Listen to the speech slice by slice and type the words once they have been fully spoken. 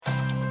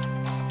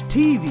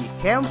TV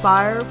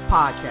Campfire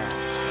Podcast.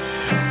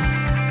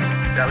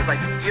 I was like,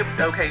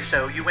 okay,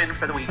 so you win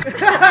for the week.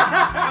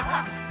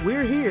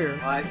 We're here.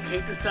 I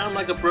hate to sound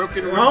like a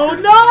broken record.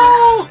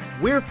 Oh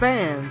no! We're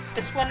fans.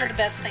 It's one of the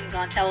best things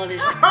on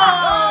television.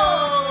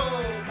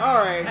 Oh!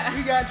 Alright,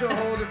 we got you a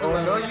whole different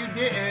level. No, you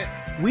didn't.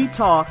 We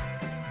talk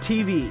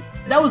TV.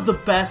 That was the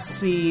best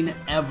scene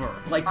ever.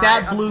 Like,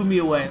 that blew me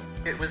away.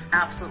 It was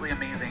absolutely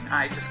amazing.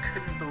 I just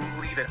couldn't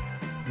believe it.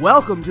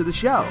 Welcome to the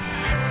show.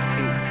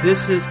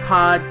 This is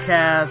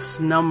podcast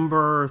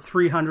number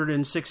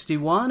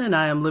 361, and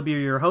I am Libby,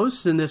 your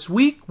host. And this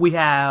week we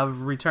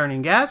have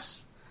returning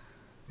guests.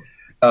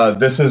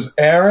 This is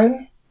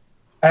Aaron,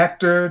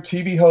 actor,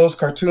 TV host,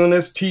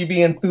 cartoonist, TV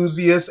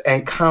enthusiast,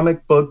 and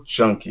comic book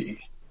junkie.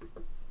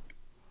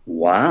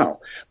 Wow.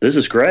 This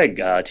is Greg,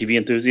 TV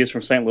enthusiast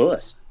from St.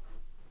 Louis.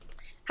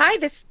 Hi,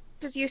 this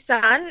is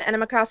Yusan, and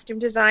I'm a costume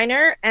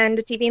designer and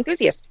a TV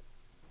enthusiast.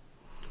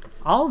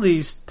 All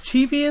these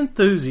TV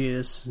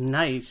enthusiasts.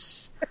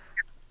 Nice.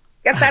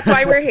 Guess that's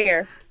why we're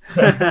here.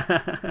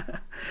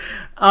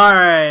 All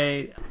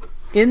right.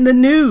 In the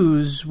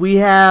news, we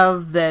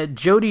have that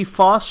Jodie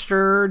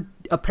Foster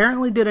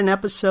apparently did an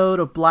episode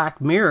of Black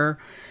Mirror,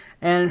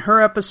 and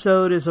her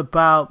episode is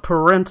about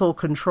parental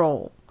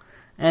control.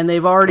 And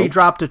they've already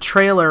dropped a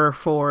trailer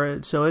for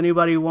it, so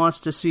anybody who wants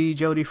to see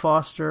Jodie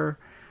Foster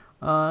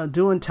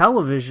doing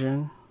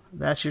television,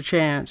 that's your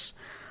chance.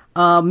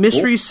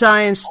 Mystery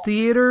Science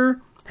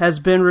Theater has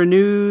been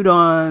renewed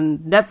on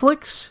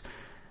Netflix.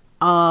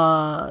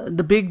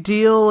 The big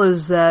deal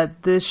is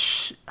that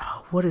this...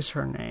 what is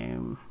her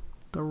name?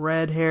 The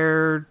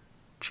red-haired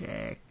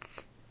chick.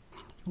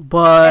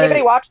 But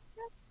anybody watching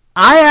it?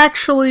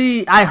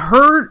 I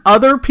heard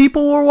other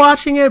people were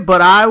watching it,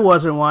 but I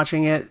wasn't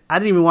watching it. I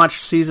didn't even watch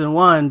season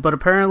 1, but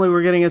apparently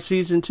we're getting a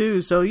season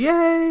 2, so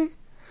yay!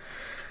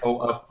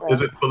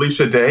 Is it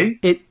Felicia Day?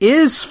 It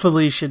is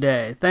Felicia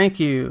Day.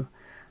 Thank you.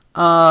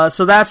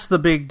 So that's the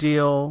big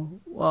deal.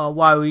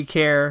 Why we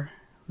care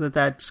that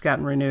that's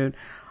gotten renewed.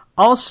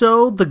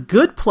 Also, The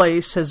Good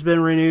Place has been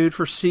renewed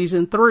for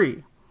season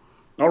 3.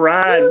 All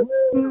right.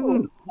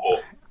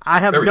 I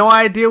have no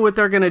idea what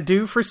they're going to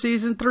do for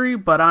season 3,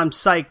 but I'm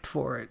psyched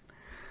for it.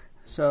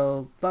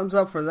 So, thumbs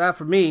up for that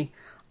for me.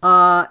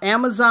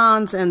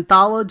 Amazon's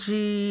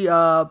anthology,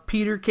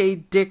 Peter K.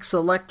 Dick's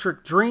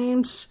Electric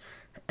Dreams,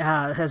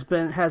 has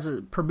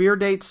a premiere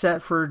date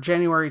set for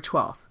January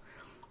 12th.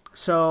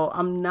 So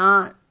I'm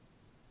not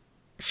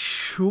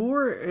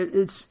sure.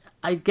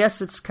 I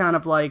guess it's kind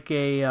of like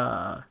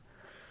a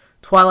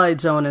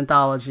Twilight Zone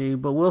anthology,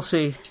 but we'll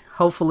see.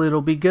 Hopefully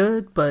it'll be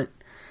good, but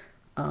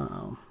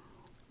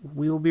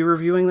we will be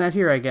reviewing that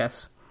here, I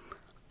guess.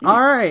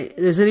 All right.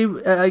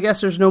 I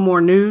guess there's no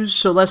more news,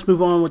 so let's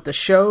move on with the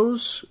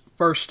shows.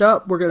 First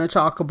up, we're going to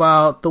talk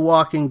about The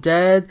Walking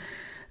Dead,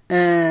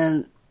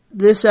 and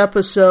this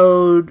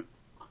episode,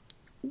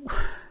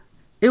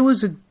 it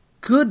was a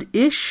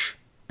good-ish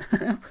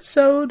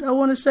episode, I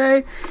want to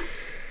say.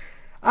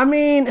 I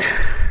mean,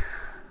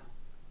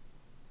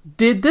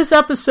 did this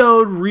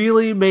episode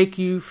really make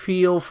you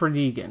feel for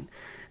Negan?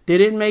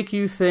 Did it make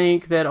you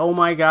think that, oh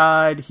my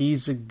god,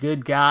 he's a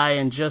good guy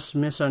and just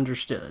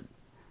misunderstood?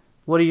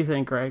 What do you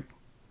think, Greg?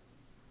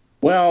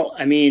 Well,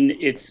 I mean,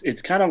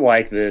 it's kind of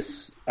like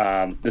this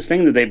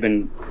thing that they've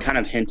been kind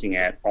of hinting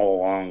at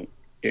all along,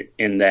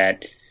 in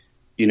that,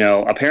 you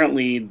know,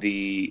 apparently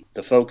the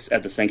folks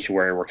at the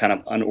sanctuary were kind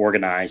of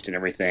unorganized and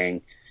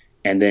everything,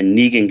 and then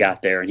Negan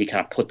got there and he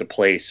kind of put the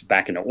place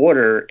back into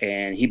order,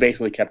 and he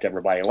basically kept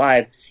everybody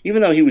alive,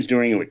 even though he was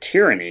doing it with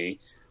tyranny,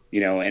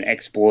 you know, and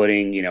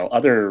exploiting, you know,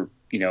 other,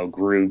 you know,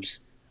 groups.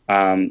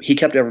 He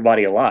kept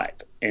everybody alive,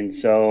 and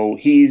so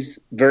he's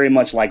very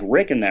much like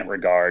Rick in that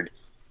regard.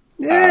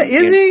 Yeah,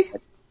 is he?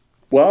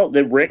 Well,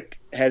 that Rick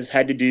has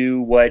had to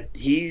do what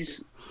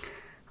he's...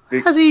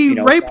 Has he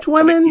raped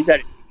women? He's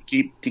had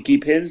to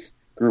keep his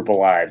group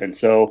alive, and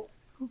so,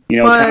 you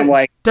know, but kind of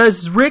like...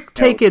 Does Rick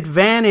take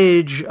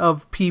advantage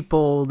of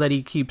people that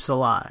he keeps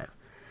alive?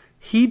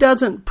 He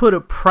doesn't put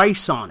a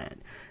price on it.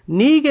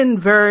 Negan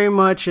very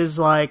much is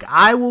like,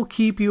 I will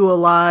keep you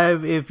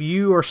alive if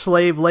you are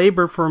slave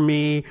labor for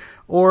me,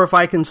 or if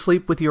I can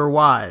sleep with your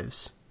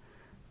wives.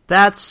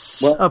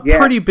 That's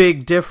pretty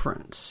big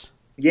difference.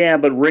 Yeah,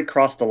 but Rick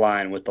crossed the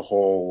line with the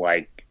whole,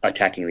 like,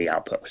 attacking the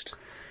outpost.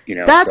 You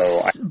know,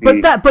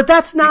 but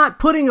that's not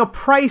putting a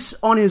price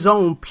on his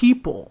own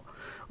people.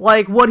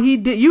 Like what he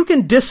did, you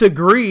can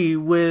disagree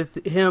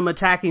with him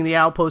attacking the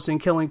outpost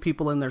and killing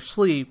people in their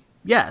sleep.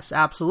 Yes,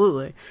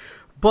 absolutely.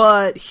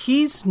 But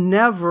he's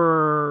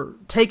never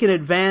taken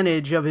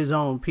advantage of his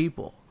own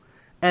people.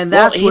 And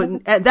that's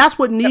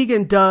what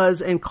Negan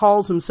does and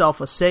calls himself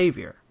a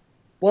savior.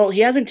 Well, he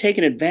hasn't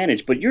taken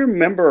advantage, but you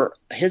remember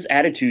his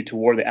attitude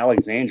toward the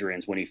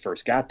Alexandrians when he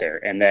first got there,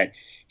 and that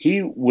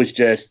he was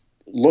just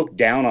looked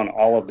down on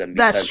all of them.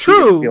 That's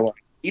true.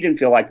 He didn't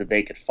feel like that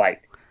they could fight,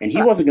 and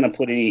he wasn't going to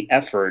put any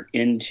effort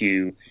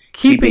into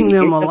keeping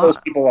them alive.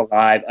 Those people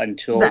alive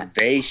until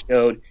they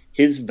showed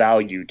his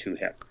value to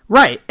him.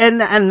 Right, and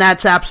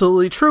that's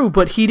absolutely true,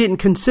 but he didn't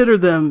consider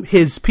them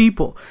his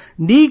people.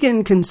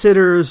 Negan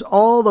considers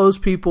all those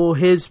people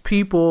his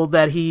people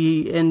that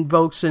he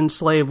invokes in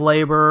slave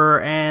labor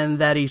and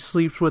that he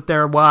sleeps with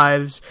their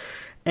wives,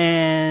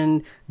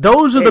 and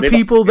those are the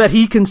people that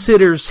he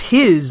considers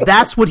his.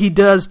 That's what he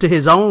does to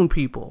his own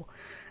people.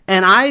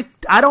 And I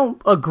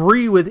don't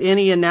agree with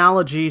any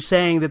analogy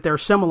saying that they're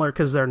similar,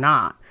 because they're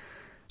not.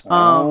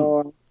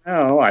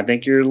 No, I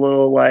think you're a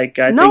little like...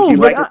 I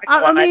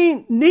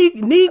mean,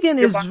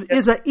 Negan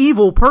is an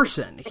evil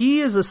person.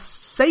 He is a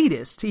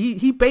sadist.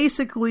 He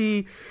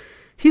basically...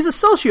 He's a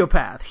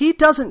sociopath. He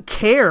doesn't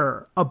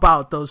care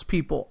about those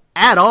people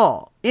at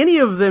all. Any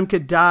of them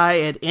could die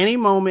at any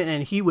moment,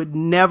 and he would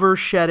never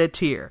shed a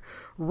tear.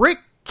 Rick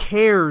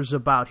cares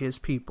about his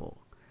people.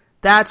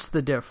 That's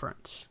the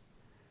difference.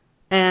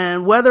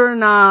 And whether or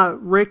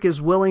not Rick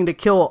is willing to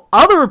kill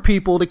other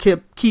people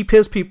to keep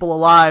his people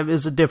alive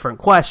is a different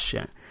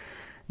question.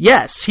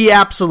 Yes, he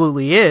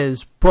absolutely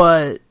is,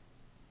 but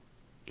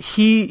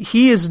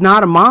he is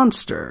not a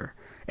monster.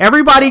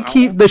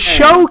 The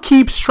show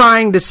keeps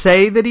trying to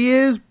say that he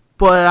is,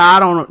 but I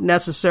don't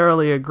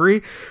necessarily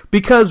agree,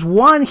 because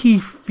one, he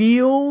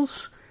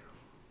feels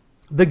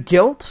the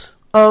guilt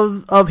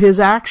of his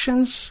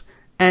actions,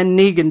 and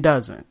Negan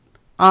doesn't.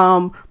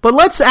 But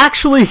let's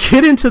actually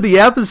get into the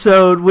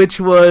episode, which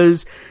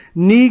was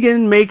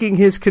Negan making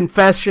his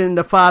confession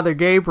to Father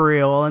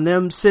Gabriel, and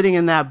them sitting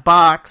in that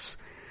box,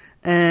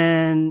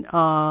 and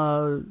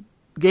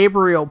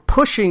Gabriel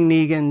pushing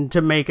Negan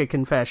to make a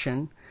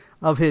confession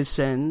of his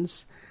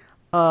sins,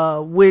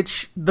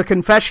 which the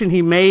confession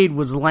he made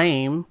was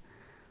lame.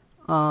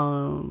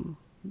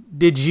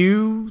 Did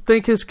you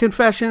think his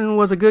confession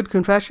was a good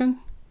confession?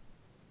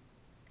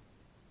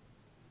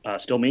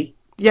 Still me?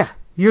 Yeah,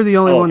 you're the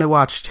only one that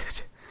watched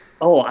it.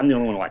 Oh, I'm the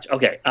only one to watch.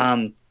 Okay.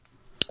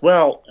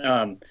 No,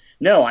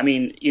 I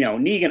mean,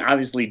 Negan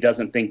obviously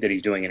doesn't think that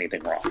he's doing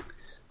anything wrong.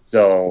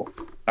 So,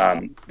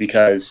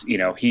 because,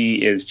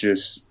 he is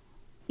just,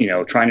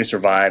 trying to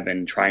survive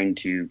and trying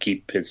to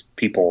keep his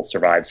people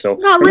survive. So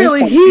not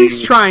really.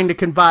 He's trying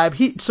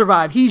to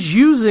survive. He's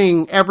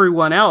using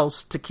everyone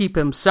else to keep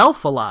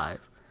himself alive.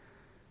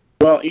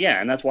 Well,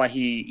 yeah, and that's why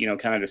he,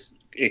 kind of just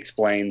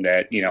explained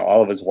that,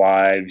 all of his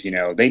wives,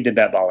 they did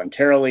that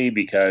voluntarily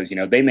because,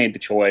 they made the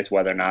choice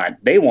whether or not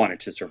they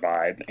wanted to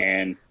survive.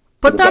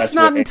 But that's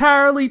not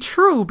entirely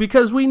true,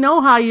 because we know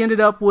how he ended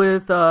up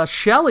with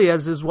Shelley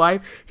as his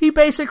wife. He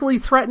basically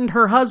threatened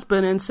her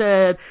husband and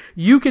said,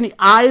 "You can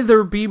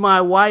either be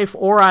my wife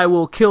or I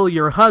will kill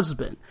your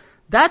husband."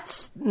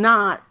 That's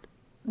not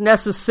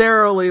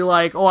necessarily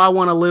like, I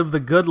want to live the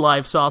good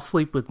life, so I'll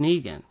sleep with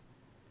Negan.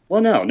 Well,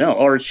 no.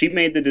 Or she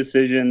made the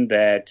decision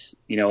that,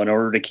 in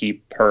order to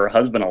keep her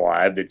husband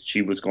alive, that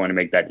she was going to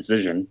make that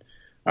decision.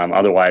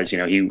 Otherwise,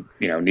 Negan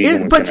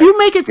was But you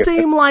make it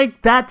seem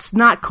like that's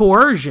not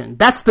coercion.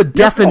 That's the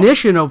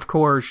definition of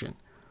coercion.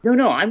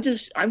 No. I'm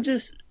just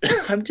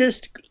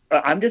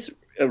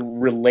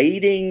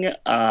relating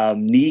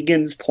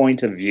Negan's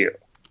point of view.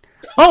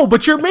 Oh,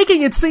 but you're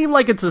making it seem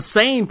like it's a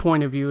sane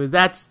point of view.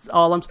 That's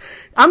all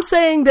I'm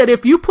saying that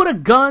if you put a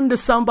gun to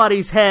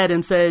somebody's head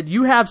and said,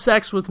 "You have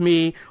sex with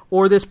me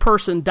or this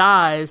person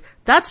dies,"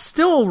 that's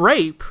still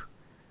rape.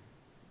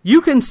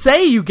 You can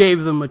say you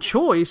gave them a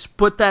choice,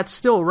 but that's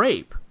still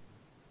rape.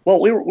 Well,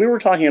 we were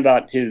talking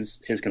about his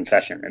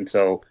confession, and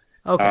so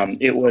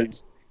it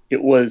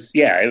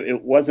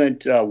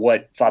wasn't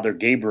what Father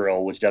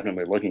Gabriel was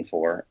definitely looking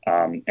for,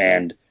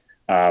 and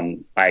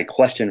I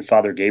questioned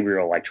Father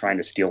Gabriel trying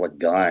to steal a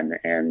gun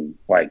and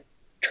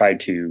try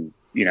to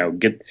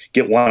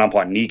get one up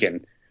on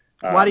Negan.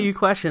 Why do you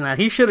question that?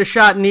 He should have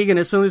shot Negan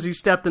as soon as he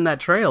stepped in that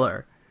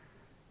trailer.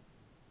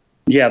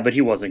 Yeah, but he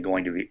wasn't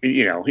going to be,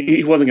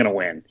 he wasn't going to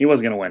win. He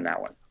wasn't going to win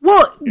that one.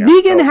 Well,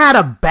 Negan had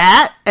a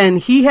bat and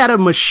he had a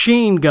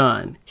machine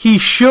gun. He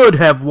should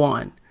have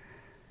won.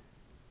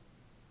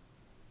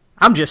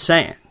 I'm just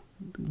saying.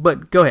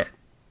 But go ahead.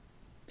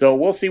 So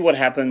we'll see what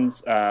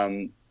happens.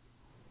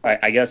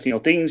 I guess,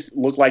 things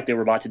look like they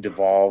were about to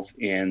devolve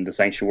in the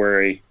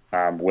sanctuary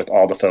with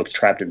all the folks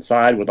trapped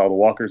inside, with all the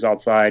walkers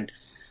outside.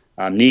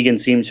 Negan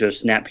seems to have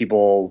snapped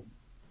people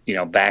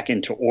back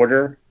into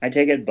order, I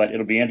take it, but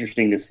it'll be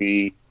interesting to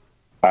see.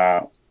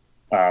 Well,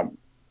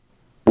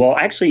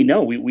 actually,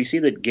 no, we see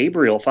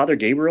that Father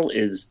Gabriel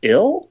is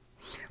ill.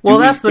 Well,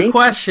 that's the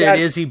question.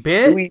 Is he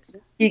bit?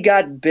 He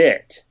got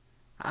bit.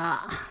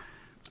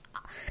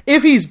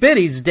 If he's bit,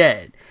 he's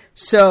dead.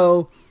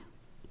 So,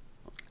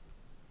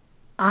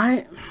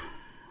 I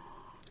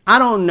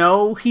don't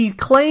know. He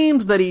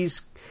claims that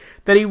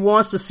he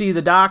wants to see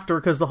the doctor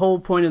because the whole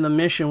point of the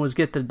mission was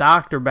get the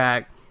doctor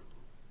back.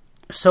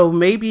 So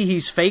maybe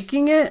he's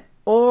faking it,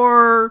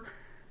 or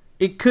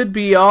it could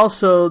be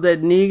also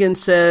that Negan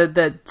said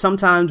that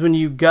sometimes when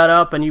you gut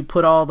up and you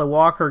put all the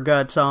walker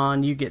guts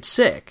on, you get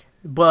sick.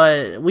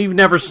 But we've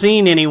never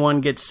seen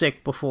anyone get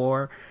sick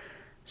before.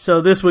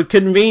 So this would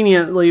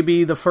conveniently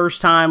be the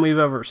first time we've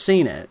ever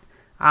seen it.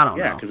 I don't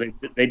know. Yeah, because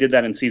they did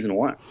that in season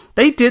 1.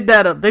 They did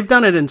that. They've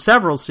done it in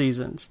several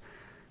seasons.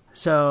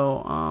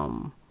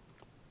 So,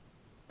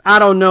 I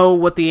don't know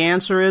what the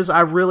answer is.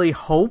 I really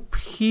hope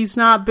he's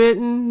not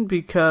bitten,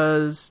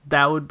 because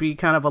that would be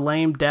kind of a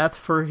lame death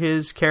for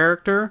his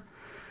character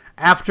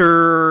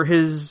after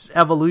his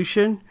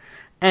evolution.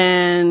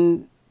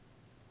 And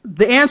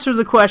the answer to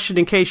the question,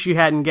 in case you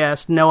hadn't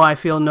guessed, no, I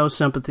feel no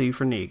sympathy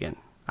for Negan.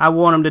 I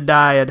want him to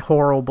die a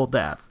horrible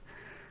death.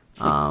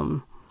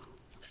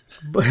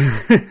 But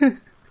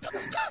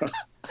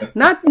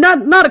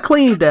not a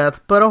clean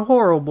death, but a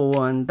horrible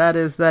one. That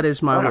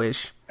is my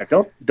wish.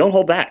 Don't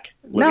hold back,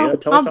 Lydia. No,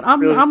 Tell us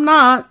really... I'm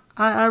not.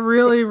 I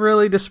really,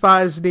 really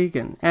despise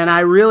Negan, and I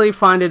really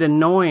find it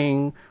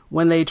annoying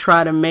when they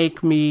try to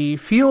make me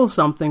feel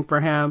something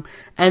for him,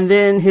 and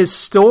then his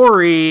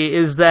story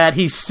is that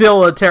he's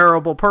still a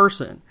terrible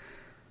person.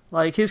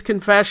 Like, his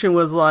confession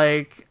was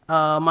like,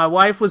 my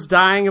wife was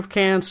dying of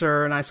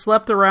cancer, and I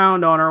slept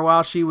around on her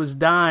while she was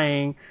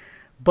dying,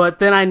 but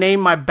then I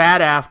named my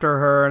bat after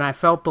her, and I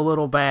felt a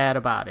little bad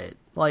about it.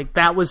 Like,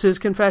 that was his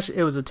confession.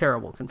 It was a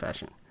terrible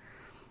confession.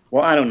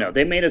 Well, I don't know.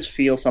 They made us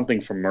feel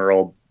something for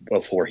Merle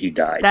before he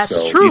died.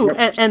 That's true,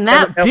 and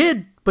that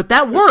did, but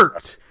that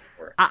worked.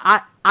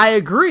 I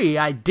agree.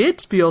 I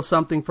did feel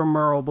something for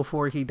Merle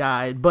before he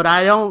died, but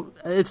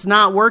it's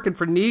not working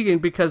for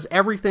Negan, because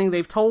everything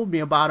they've told me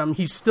about him,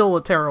 he's still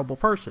a terrible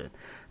person.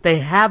 They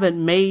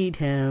haven't made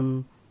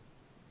him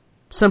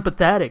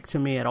sympathetic to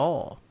me at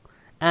all.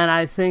 And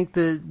I think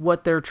that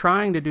what they're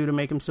trying to do to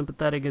make him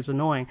sympathetic is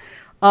annoying.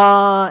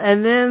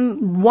 And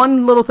then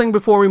one little thing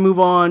before we move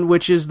on,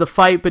 which is the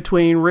fight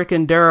between Rick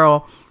and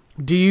Daryl.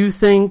 Do you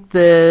think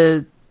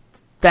that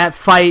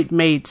fight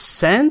made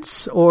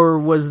sense, or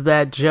was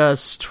that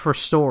just for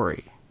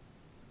story?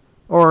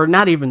 Or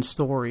not even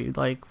story,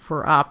 like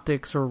for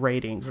optics or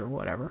ratings or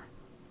whatever?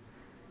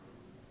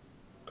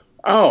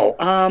 Oh,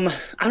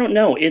 I don't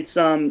know. It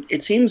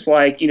seems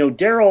like,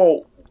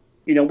 Daryl,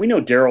 we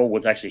know Daryl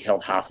was actually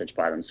held hostage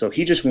by them, so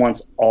he just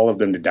wants all of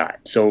them to die.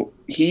 So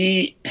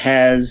he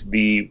has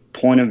the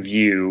point of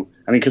view,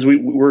 because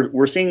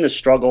we're seeing the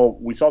struggle.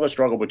 We saw the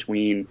struggle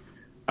between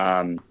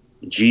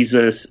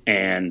Jesus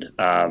and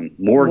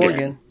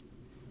Morgan.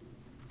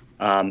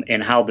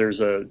 And how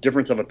there's a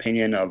difference of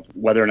opinion of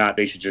whether or not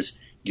they should just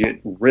get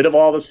rid of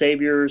all the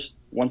saviors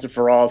once and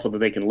for all so that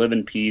they can live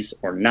in peace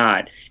or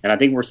not. And I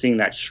think we're seeing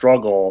that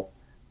struggle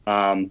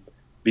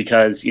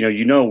because,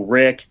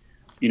 Rick,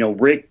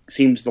 Rick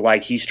seems to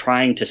like he's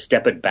trying to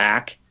step it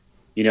back,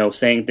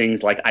 saying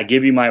things like, I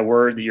give you my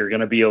word that you're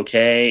going to be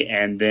okay.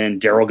 And then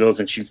Daryl goes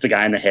and shoots the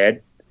guy in the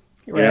head.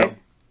 Right.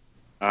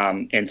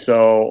 And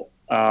so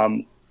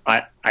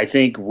I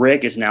think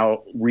Rick is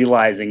now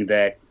realizing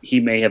that he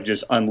may have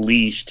just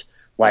unleashed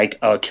like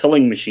a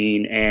killing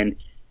machine, and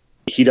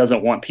he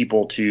doesn't want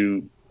people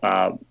to,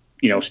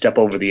 step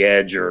over the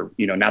edge or,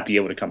 not be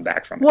able to come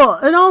back from it. Well,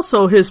 and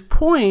also his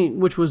point,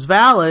 which was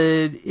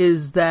valid,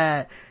 is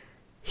that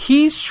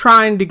he's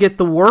trying to get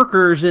the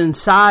workers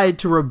inside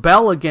to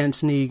rebel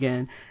against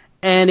Negan.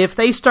 And if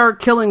they start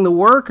killing the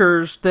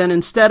workers, then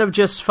instead of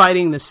just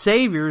fighting the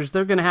saviors,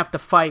 they're going to have to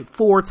fight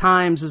 4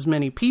 times as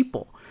many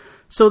people.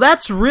 So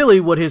that's really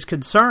what his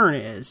concern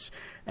is.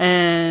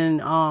 And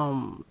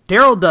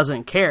Daryl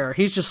doesn't care.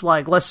 He's just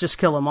like, let's just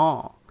kill them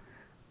all.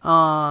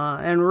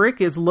 And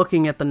Rick is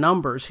looking at the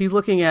numbers. He's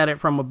looking at it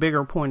from a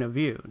bigger point of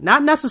view.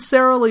 Not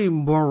necessarily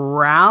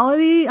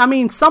morality. I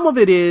mean, some of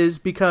it is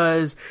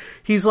because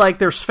he's like,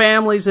 there's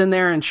families in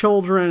there and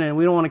children, and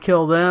we don't want to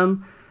kill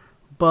them.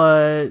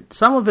 But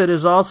some of it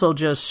is also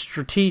just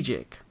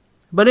strategic.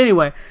 But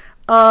anyway,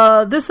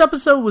 this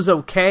episode was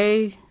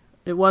okay.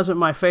 It wasn't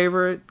my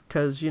favorite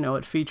because,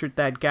 it featured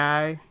that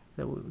guy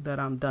that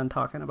I'm done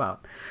talking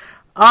about.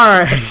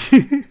 All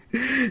right.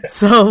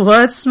 So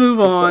let's move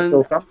on.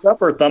 So thumbs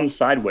up or thumbs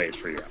sideways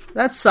for you?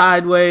 That's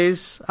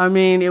sideways. I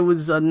mean, it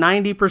was a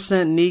 90%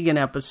 Negan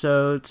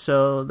episode,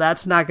 so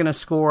that's not going to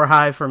score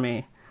high for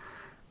me.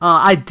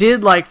 I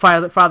did like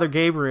Father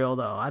Gabriel,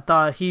 though. I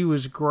thought he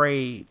was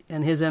great,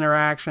 and his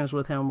interactions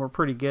with him were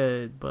pretty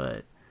good,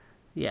 but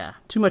yeah,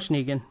 too much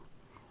Negan.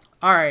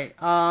 All right,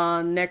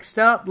 next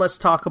up, let's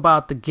talk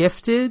about The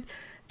Gifted.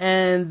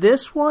 And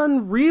this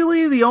one,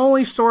 really the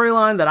only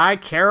storyline that I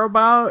care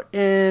about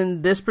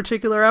in this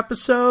particular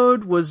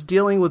episode was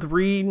dealing with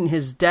Reed and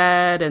his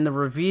dad and the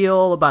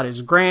reveal about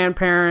his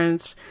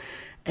grandparents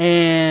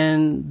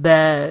and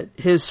that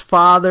his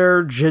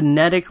father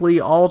genetically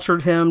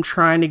altered him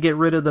trying to get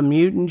rid of the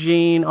mutant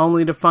gene,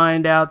 only to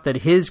find out that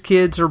his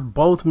kids are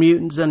both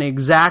mutants and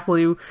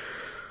exactly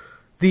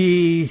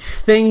the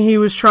thing he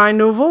was trying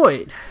to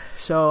avoid.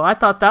 So I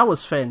thought that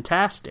was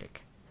fantastic.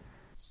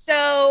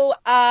 So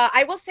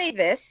I will say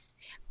this: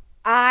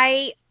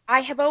 I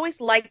have always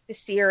liked the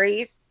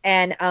series,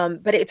 and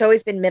but it's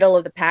always been middle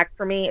of the pack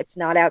for me. It's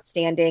not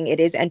outstanding. It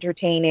is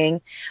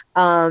entertaining.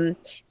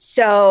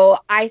 So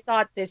I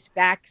thought this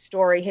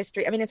backstory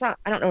history. I mean, it's not.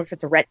 I don't know if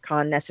it's a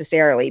retcon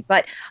necessarily,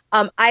 but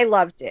I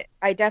loved it.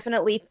 I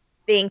definitely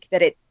think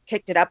that it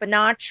kicked it up a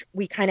notch.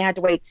 We kind of had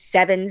to wait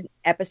 7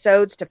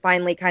 episodes to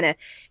finally kind of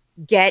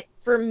get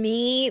for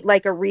me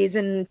like a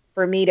reason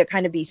for me to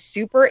kind of be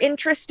super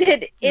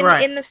interested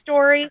in the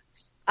story.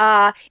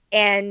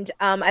 And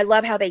I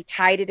love how they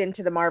tied it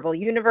into the Marvel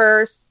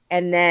Universe.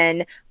 And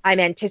then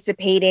I'm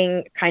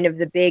anticipating kind of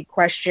the big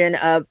question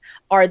of,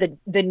 are the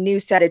new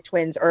set of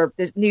twins or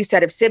this new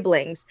set of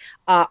siblings,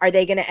 are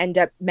they going to end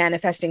up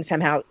manifesting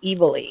somehow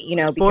evilly? You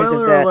know, Spoiler because of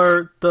the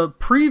alert, the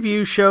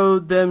preview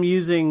showed them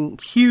using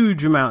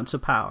huge amounts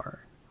of power.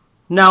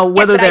 Now,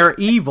 whether they're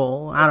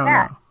evil, I don't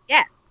know.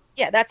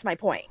 Yeah, that's my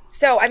point.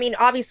 So, I mean,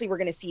 obviously we're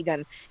going to see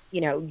them,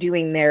 you know,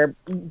 doing their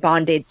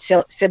bonded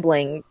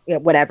sibling, you know,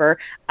 whatever.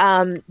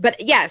 But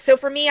yeah, so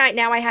for me,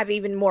 I have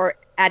even more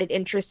added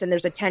interest, and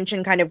there's a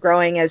tension kind of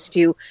growing as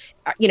to,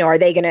 you know, are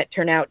they going to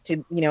turn out to,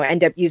 you know,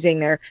 end up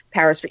using their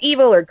powers for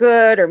evil or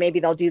good, or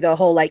maybe they'll do the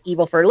whole like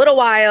evil for a little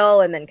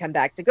while and then come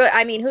back to good.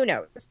 I mean, who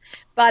knows?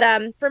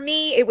 But for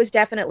me, it was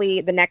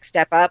definitely the next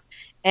step up,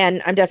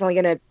 and I'm definitely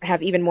going to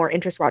have even more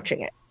interest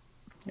watching it.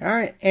 All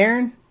right,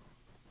 Aaron?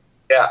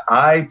 Yeah,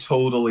 I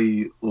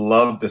totally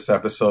love this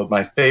episode.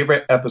 My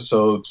favorite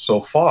episode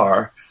so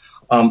far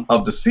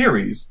of the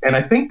series. And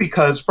I think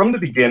because from the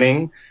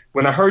beginning,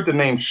 when I heard the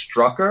name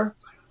Strucker,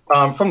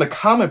 from the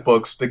comic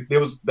books, there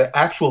was the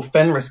actual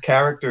Fenris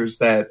characters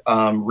that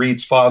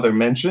Reed's father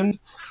mentioned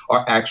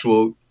are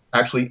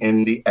actually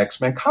in the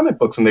X-Men comic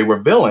books, and they were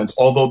villains,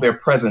 although they're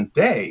present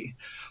day.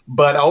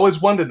 But I always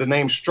wondered the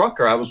name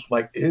Strucker. I was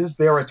like, is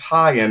there a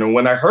tie-in? And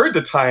when I heard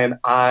the tie-in,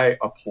 I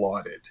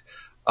applauded.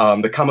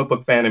 The comic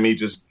book fan in me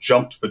just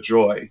jumped for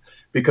joy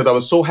because I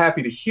was so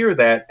happy to hear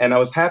that, and I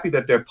was happy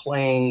that they're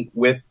playing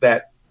with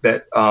that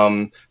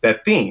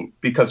theme,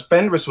 because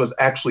Fenris was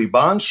actually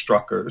Von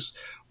Strucker's,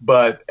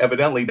 but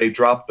evidently they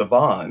dropped the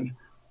Von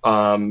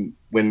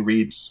when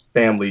Reed's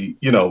family,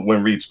 you know,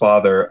 when Reed's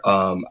father,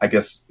 I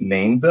guess,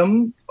 named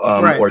them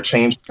or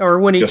changed,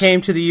 or when he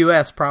came to the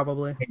U.S.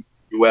 probably.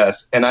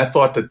 U.S. And I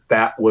thought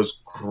that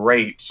was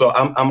great. So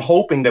I'm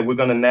hoping that we're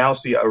going to now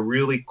see a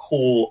really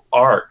cool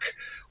arc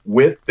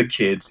with the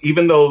kids,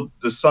 even though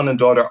the son and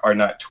daughter are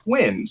not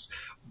twins,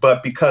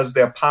 but because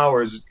their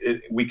powers,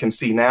 we can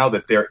see now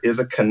that there is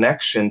a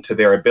connection to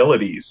their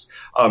abilities,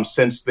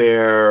 since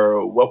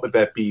their, what would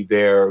that be,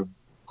 their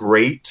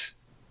great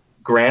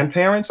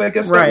grandparents, I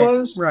guess that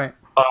was,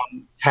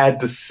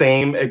 had the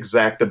same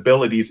exact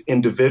abilities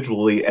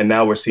individually, and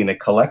now we're seeing it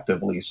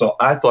collectively. So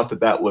I thought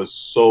that was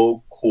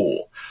so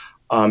cool,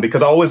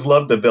 because I always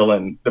loved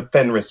the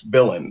Fenris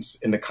villains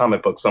in the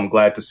comic books. So I'm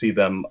glad to see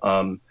them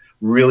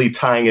really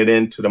tying it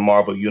into the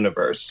Marvel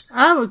Universe.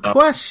 I have a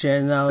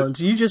question, though.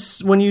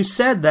 When you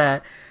said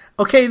that,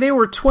 okay, they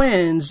were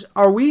twins.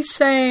 Are we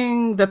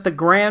saying that the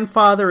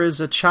grandfather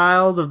is a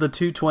child of the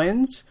two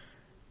twins?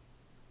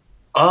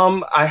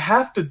 I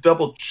have to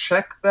double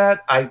check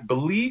that. I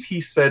believe he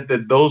said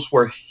that those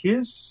were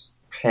his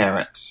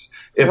parents,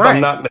 if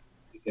I'm not mistaken.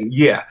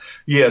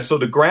 Yeah. So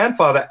the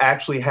grandfather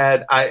actually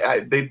had.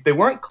 They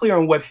weren't clear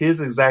on what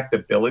his exact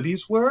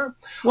abilities were.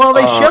 Well,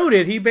 they showed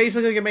it. He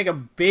basically can make a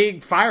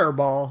big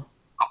fireball.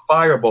 A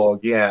fireball,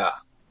 yeah.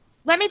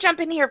 Let me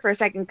jump in here for a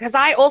second, because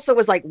I also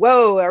was like,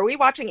 "Whoa, are we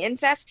watching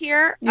incest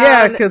here?"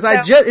 Yeah, because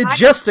it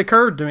just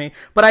occurred to me,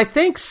 but I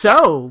think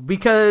so,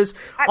 because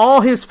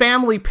all his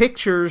family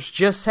pictures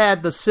just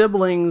had the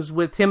siblings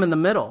with him in the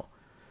middle.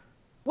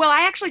 Well,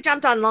 I actually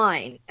jumped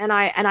online and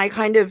I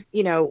kind of,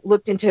 you know,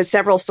 looked into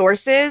several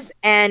sources,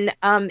 and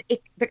I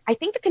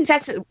think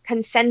the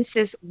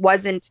consensus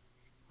wasn't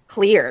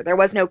clear. There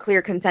was no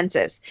clear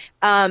consensus.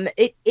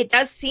 It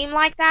does seem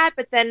like that,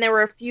 but then there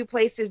were a few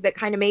places that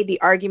kind of made the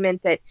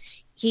argument that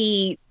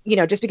he, you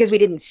know, just because we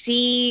didn't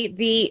see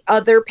the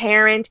other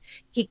parent,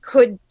 he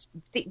could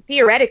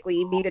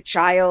theoretically be the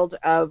child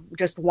of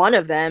just one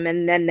of them,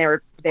 and then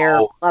their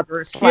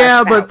lovers.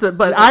 Yeah,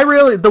 but I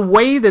really, the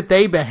way that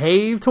they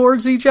behave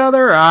towards each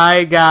other,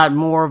 I got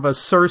more of a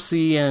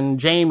Cersei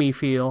and Jaime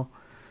feel.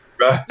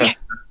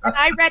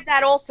 I read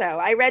that also.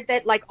 I read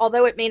that, like,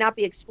 although it may not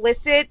be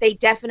explicit, they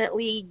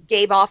definitely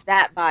gave off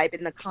that vibe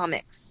in the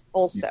comics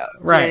also.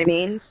 Right. You know what I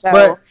mean?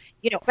 So,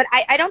 you know, but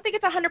I don't think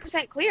it's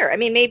 100% clear. I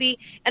mean, maybe,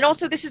 and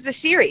also this is the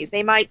series.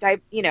 They might,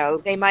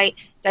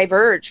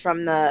 diverge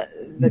from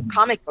the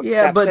comic book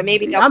stuff. But so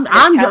maybe I'm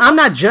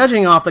not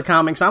judging off the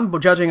comics. I'm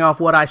judging off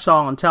what I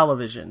saw on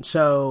television.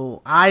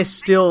 So I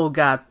still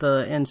got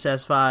the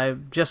incest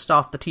vibe just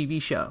off the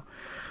TV show.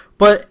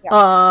 But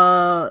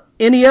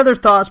any other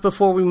thoughts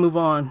before we move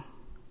on?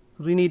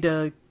 We need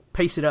to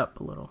pace it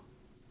up a little.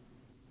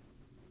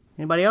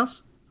 Anybody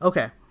else?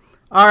 Okay.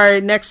 All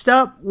right, next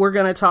up, we're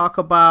going to talk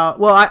about...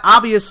 Well,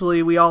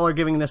 obviously, we all are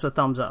giving this a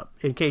thumbs up,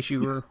 in case you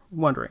were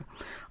wondering.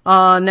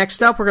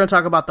 Next up, we're going to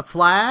talk about The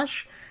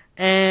Flash.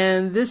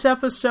 And this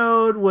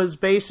episode was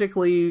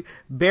basically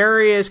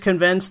Barry is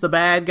convinced the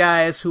bad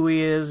guy is who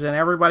he is, and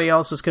everybody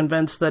else is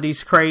convinced that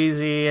he's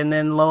crazy. And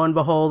then, lo and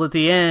behold, at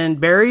the end,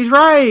 Barry's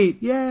right.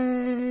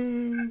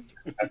 Yay!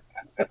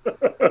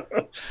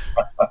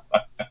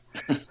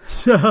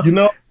 So, you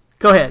know,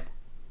 go ahead.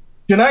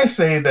 Can I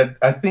say that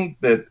I think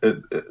that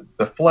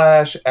the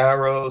Flash,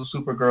 Arrow,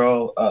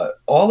 Supergirl,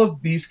 all of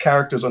these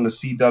characters on the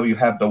CW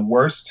have the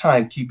worst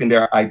time keeping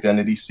their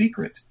identity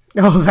secret.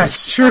 Oh,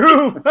 that's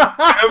true.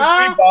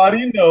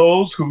 Everybody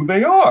knows who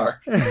they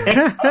are.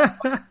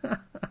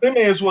 They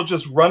may as well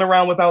just run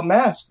around without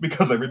masks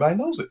because everybody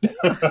knows it.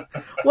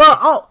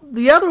 Well,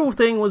 the other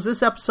thing was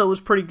this episode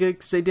was pretty good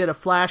because they did a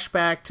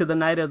flashback to the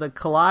night of the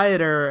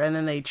Collider, and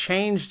then they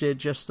changed it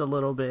just a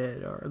little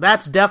bit. Or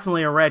that's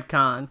definitely a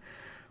retcon,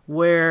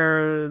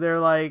 where they're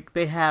like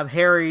they have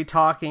Harry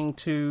talking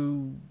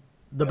to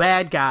the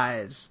bad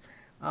guys.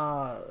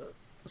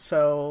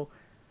 So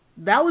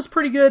that was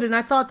pretty good, and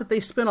I thought that they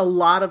spent a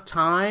lot of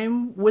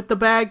time with the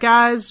bad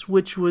guys,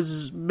 which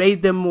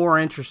made them more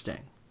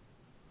interesting.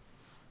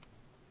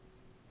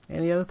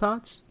 Any other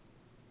thoughts?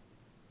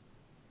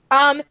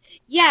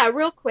 Yeah,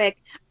 real quick.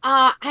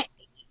 I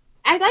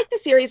like the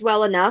series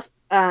well enough.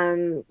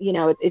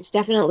 It's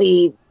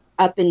definitely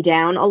up and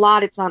down a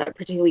lot. It's not a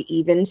particularly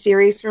even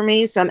series for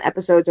me. Some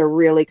episodes are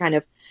really kind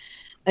of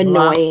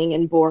annoying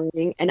and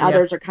boring, and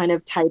others are kind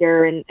of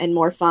tighter and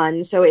more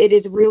fun. So it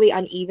is really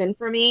uneven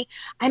for me.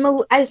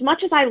 As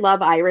much as I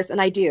love Iris, and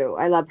I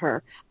love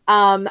her,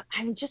 I'm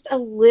just a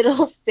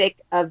little sick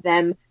of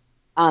them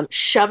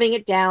shoving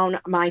it down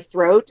my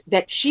throat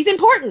that she's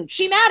important,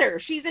 she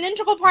matters, she's an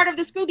integral part of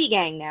the Scooby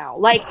Gang now.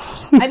 Like,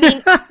 I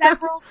mean,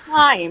 several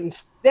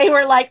times they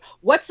were like,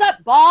 "What's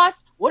up,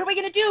 boss? What are we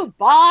gonna do,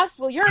 boss?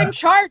 Well, you're in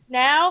charge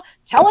now.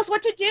 Tell us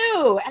what to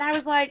do." And I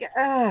was like,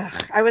 ugh.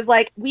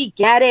 We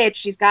get it.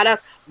 She's got a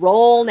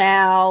role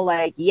now.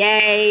 Like,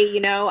 yay,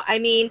 I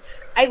mean,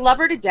 I love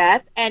her to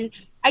death. And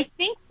I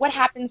think what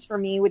happens for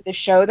me with the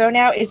show, though,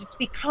 now is it's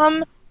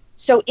become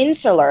so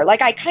insular.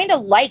 Like, I kind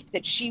of liked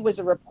that she was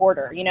a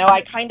reporter.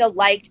 I kind of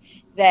liked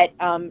that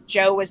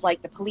Joe was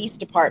like the police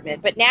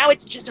department. But now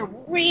it's just a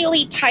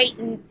really tight,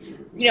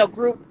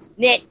 group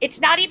knit. It's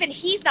not even,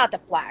 he's not the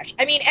Flash.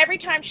 I mean, every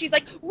time she's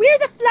like, "We're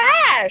the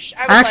Flash."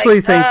 I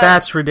actually think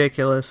that's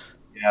ridiculous.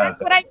 Yeah,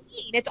 that's what I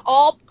mean. It's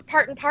all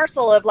part and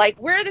parcel of like,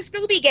 we're the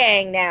Scooby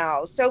Gang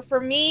now. So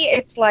for me,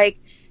 it's like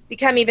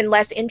become even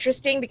less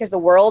interesting because the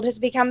world has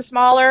become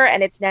smaller,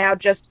 and it's now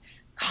just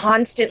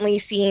constantly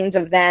scenes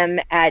of them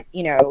at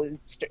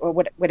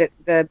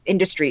the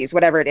industries,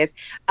 whatever it is.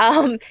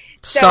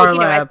 Star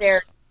Labs. At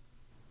their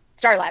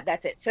Star Lab,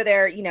 that's it. So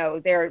they're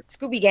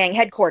Scooby Gang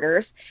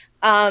headquarters.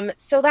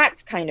 So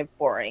that's kind of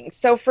boring.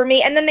 So for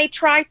me, and then they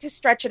tried to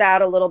stretch it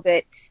out a little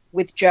bit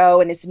with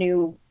Joe and his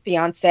new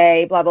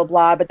fiance, blah, blah,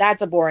 blah, but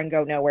that's a boring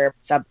go nowhere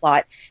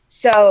subplot.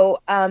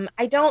 So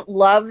I don't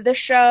love the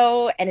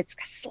show, and it's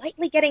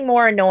slightly getting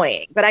more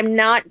annoying, but I'm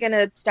not going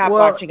to stop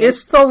watching it.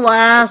 It's the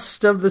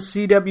last of the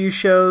CW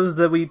shows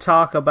that we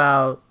talk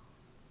about.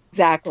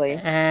 Exactly.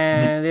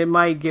 And it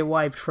might get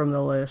wiped from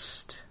the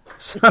list.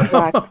 So,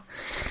 exactly.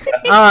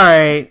 All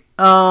right.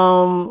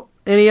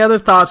 Any other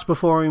thoughts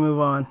before we move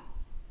on?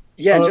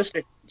 Yeah,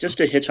 just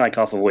to hitchhike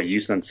off of what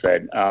Yusen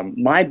said,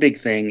 my big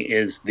thing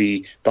is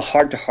the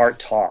heart-to-heart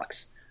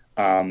talks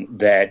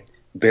that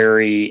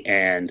Barry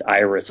and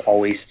Iris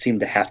always seem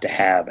to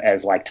have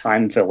as like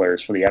time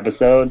fillers for the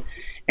episode,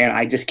 and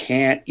I just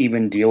can't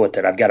even deal with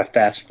it. I've got to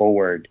fast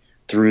forward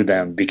through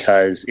them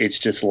because it's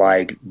just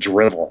like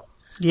drivel.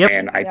 Yep.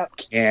 And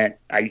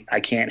I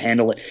can't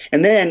handle it.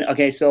 And then,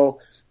 okay,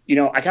 so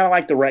I kind of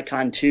like the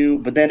retcon too,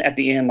 but then at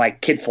the end, like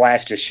Kid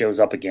Flash just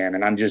shows up again,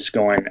 and I'm just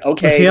going,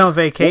 okay. Is he on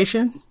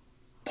vacation?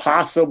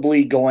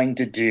 Possibly going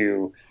to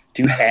do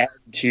to add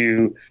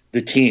to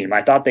the team.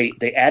 I thought they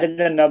added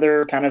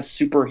another kind of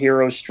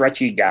superhero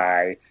stretchy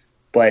guy,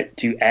 but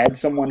to add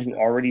someone who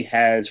already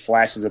has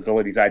Flash's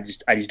abilities, I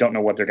just don't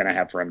know what they're going to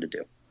have for him to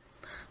do.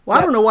 Well,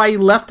 I don't know why he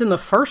left in the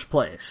first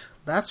place.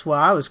 That's why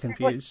I was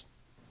confused.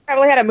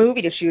 Probably had a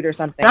movie to shoot or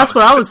something. That's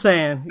what I was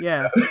saying.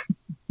 Yeah.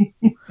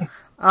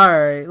 All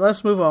right,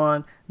 let's move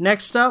on.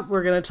 Next up,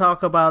 we're going to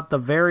talk about the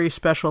very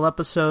special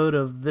episode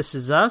of This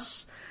Is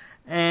Us.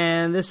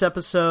 And this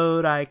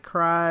episode, I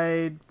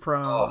cried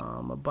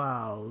from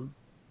about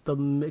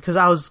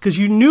because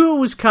you knew it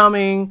was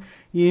coming,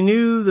 you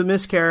knew the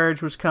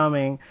miscarriage was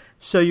coming,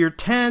 so you're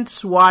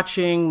tense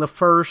watching the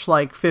first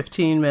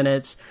 15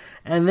 minutes,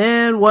 and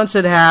then once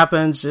it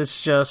happens,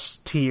 it's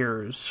just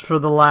tears for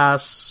the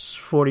last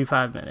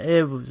 45 minutes.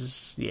 It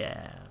was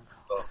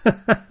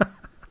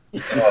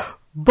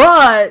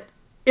but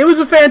it was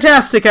a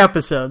fantastic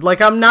episode.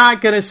 I'm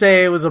not going to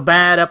say it was a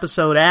bad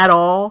episode at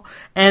all.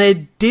 And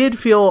it did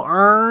feel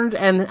earned.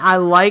 And I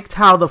liked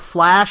how the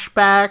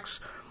flashbacks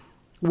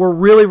were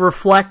really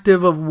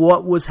reflective of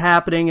what was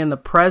happening in the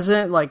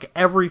present.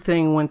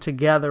 Everything went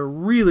together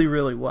really,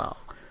 really well.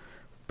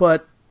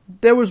 But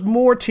there was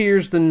more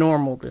tears than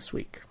normal this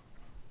week.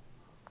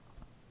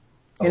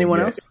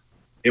 Anyone else?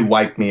 It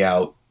wiped me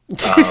out.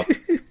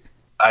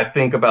 I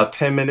think about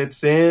 10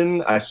 minutes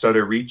in, I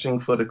started reaching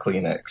for the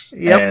Kleenex.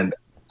 Yep. And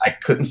I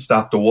couldn't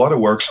stop the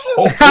waterworks.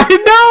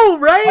 I know,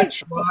 right? I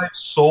tried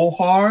so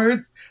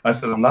hard. I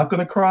said, I'm not going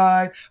to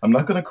cry.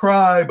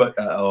 But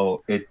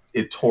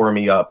it tore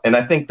me up. And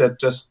I think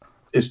that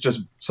it's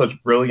just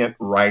such brilliant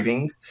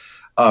writing,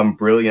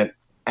 brilliant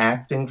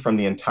acting from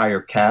the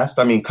entire cast.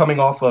 I mean, coming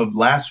off of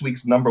last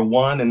week's number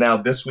 1 and now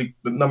this week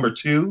the number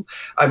 2.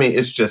 I mean,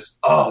 it's just,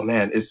 oh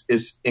man,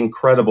 it's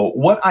incredible.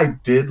 What I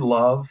did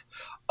love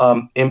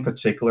in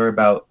particular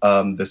about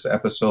this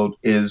episode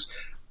is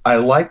I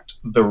liked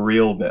the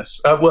realness.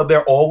 Well,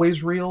 they're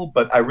always real,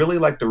 but I really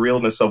liked the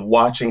realness of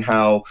watching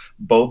how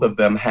both of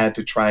them had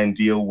to try and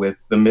deal with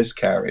the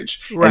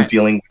miscarriage and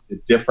dealing with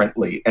it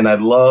differently. And I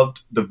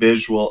loved the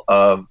visual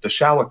of the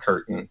shower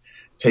curtain,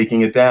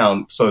 taking it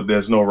down so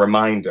there's no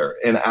reminder.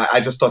 And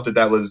I just thought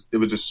there was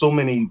just so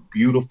many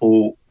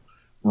beautiful,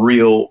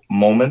 real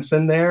moments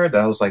in there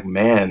that I was like,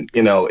 man,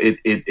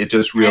 it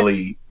just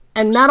really.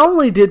 And not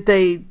only did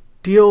they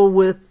deal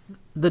with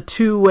the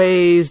two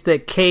ways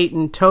that Kate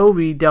and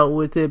Toby dealt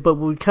with it, but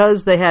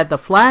because they had the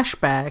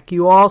flashback,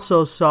 you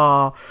also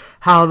saw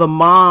how the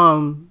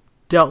mom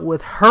dealt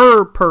with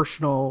her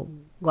personal,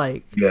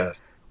 yes.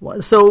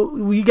 So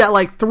we got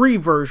like 3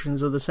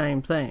 versions of the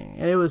same thing,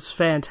 and it was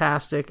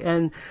fantastic.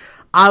 And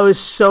I was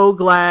so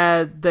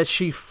glad that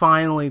she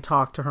finally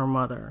talked to her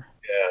mother.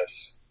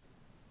 Yes.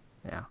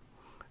 Yeah.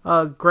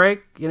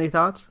 Greg, any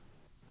thoughts?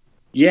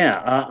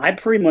 Yeah, I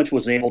pretty much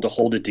was able to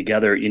hold it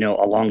together,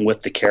 along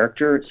with the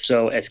character.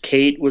 So as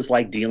Kate was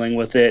dealing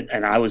with it,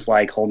 and I was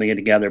holding it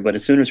together, but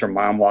as soon as her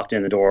mom walked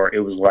in the door,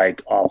 it was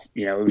off.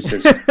 It was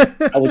just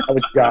I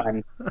was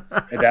done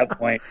at that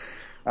point.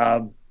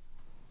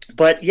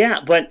 But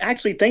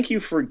actually, thank you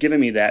for giving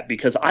me that,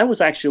 because I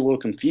was actually a little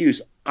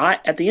confused.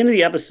 At the end of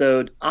the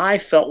episode, I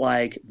felt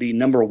like the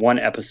number 1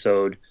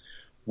 episode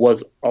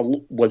was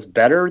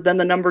better than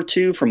the number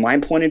 2 from my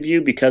point of view,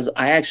 because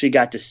I actually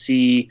got to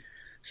see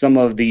some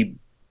of the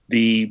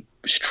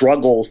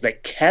struggles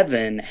that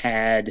Kevin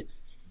had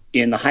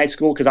in the high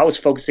school, because I was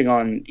focusing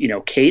on,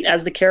 Kate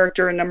as the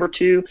character in number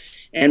 2.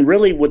 And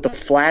really with the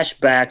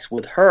flashbacks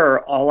with her,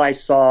 all I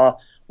saw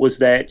was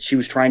that she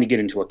was trying to get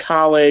into a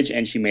college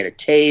and she made a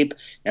tape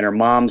and her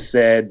mom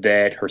said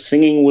that her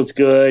singing was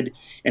good.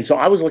 And so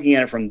I was looking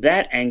at it from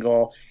that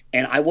angle,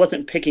 and I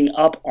wasn't picking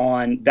up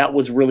on that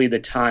was really the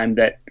time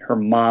that her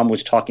mom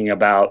was talking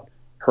about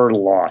her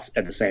loss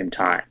at the same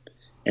time.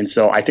 And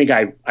so I think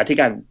I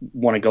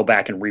want to go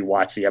back and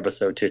rewatch the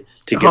episode to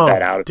get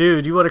that out.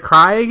 Dude, you want to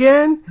cry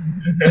again?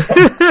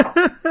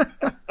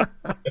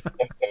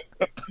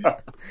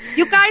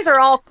 You guys are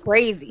all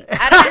crazy.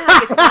 I don't know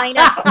how you sign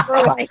up for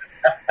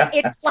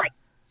it's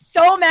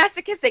so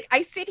masochistic.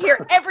 I sit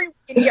here every week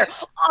and hear,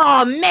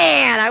 oh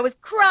man, I was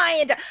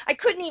crying. I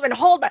couldn't even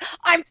hold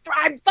I'm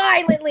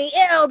violently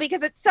ill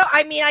because it's so.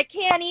 I mean, I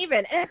can't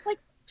even. And it's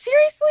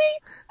seriously?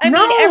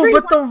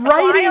 But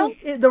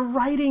the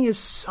writing is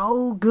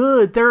so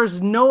good. There's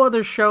no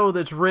other show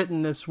that's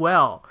written this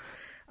well.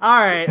 All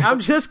right, I'm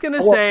just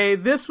gonna say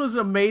this was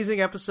an amazing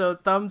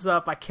episode. Thumbs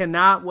up. I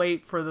cannot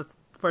wait for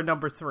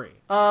number 3.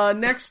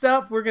 Next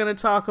up, we're gonna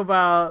talk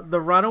about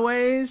The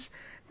Runaways.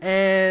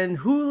 And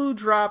Hulu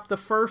dropped the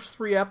first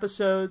 3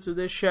 episodes of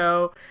this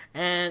show,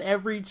 and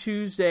every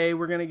Tuesday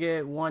we're gonna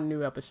get 1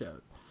 new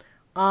episode.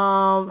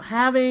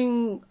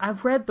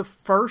 I've read the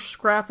first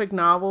graphic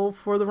novel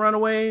for The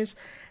Runaways,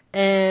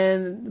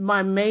 and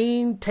my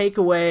main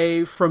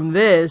takeaway from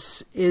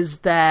this is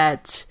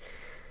that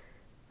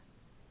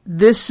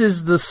this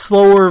is the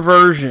slower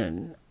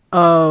version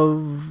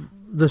of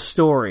the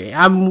story.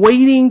 I'm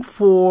waiting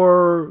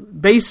for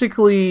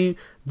basically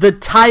the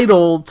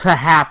title to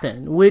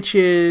happen, which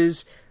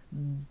is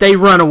they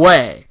run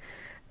away.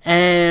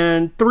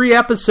 And 3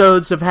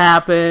 episodes have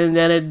happened,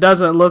 and it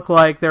doesn't look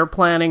like they're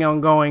planning on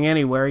going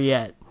anywhere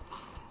yet.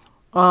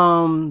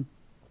 But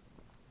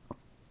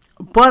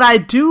I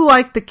do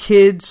like the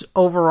kids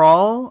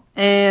overall,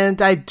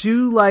 and I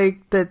do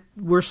like that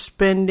we're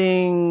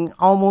spending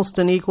almost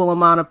an equal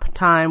amount of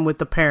time with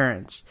the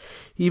parents,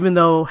 even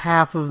though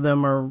half of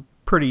them are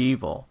pretty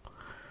evil.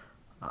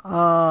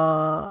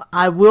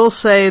 I will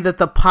say that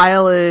the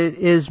pilot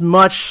is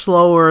much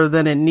slower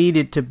than it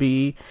needed to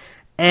be.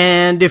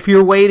 And if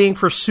you're waiting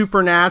for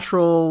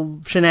supernatural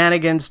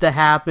shenanigans to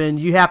happen,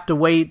 you have to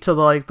wait till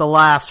the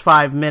last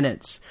 5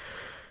 minutes.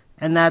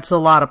 And that's a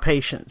lot of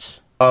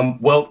patience.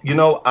 Well,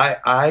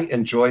 I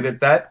enjoyed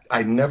it.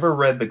 I never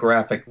read the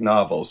graphic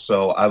novel,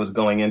 so I was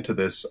going into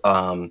this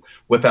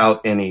without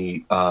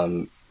any,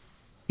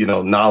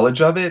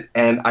 knowledge of it.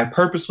 And I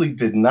purposely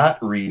did not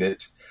read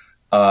it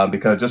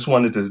because I just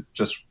wanted to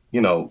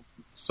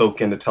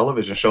soak in the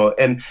television show.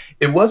 And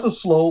it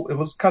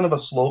was kind of a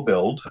slow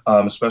build,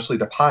 especially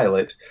the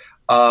pilot.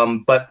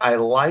 But I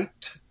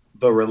liked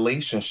the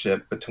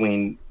relationship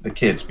between the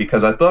kids,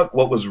 because I thought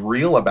what was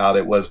real about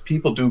it was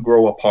people do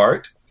grow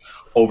apart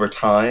over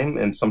time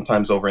and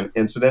sometimes over an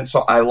incident.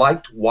 So I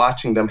liked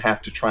watching them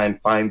have to try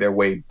and find their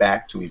way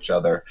back to each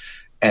other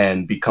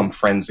and become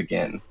friends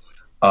again.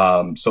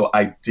 So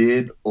I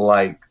did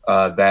like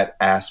that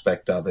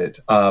aspect of it.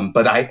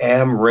 But I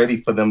am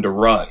ready for them to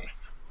run.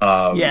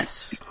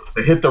 Yes.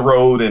 To hit the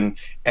road and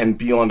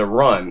be on the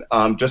run,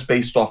 just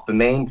based off the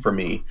name for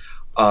me.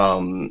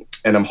 And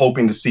I'm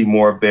hoping to see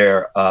more of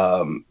their,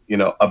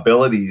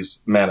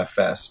 abilities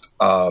manifest.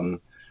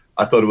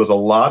 I thought it was a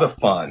lot of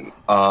fun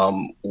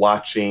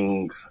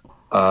watching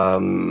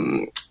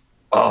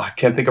I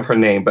can't think of her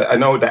name, but I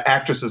know the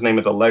actress's name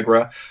is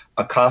Allegra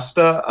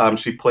Acosta.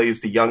 She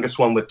plays the youngest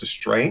one with the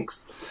strength.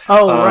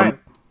 Oh, right.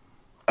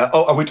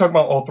 Are we talking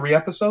about all 3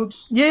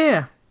 episodes?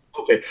 Yeah.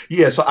 Okay.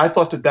 Yeah. So I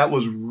thought that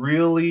was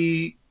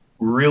really,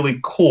 really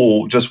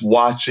cool. Just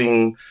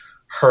watching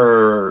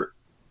her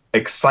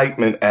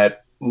excitement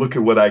at look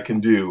at what I can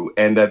do,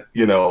 and that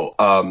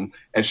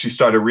and she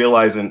started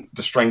realizing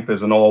the strength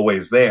isn't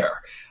always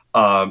there.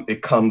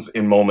 It comes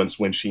in moments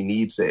when she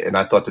needs it, and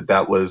I thought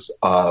that was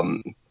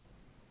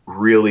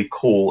really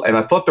cool. And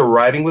I thought the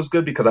writing was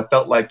good because I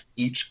felt like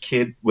each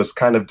kid was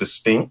kind of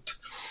distinct.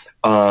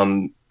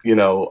 And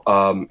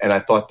I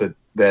thought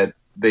that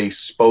they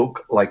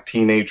spoke like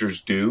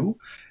teenagers do,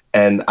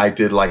 and I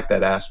did like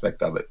that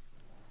aspect of it.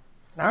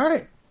 All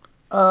right.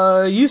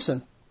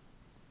 Yusin.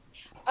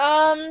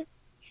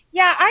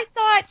 Yeah, I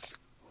thought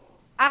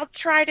I'll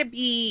try to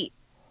be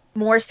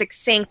more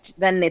succinct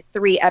than the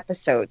 3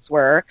 episodes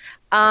were.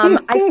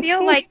 I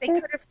feel like they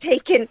could have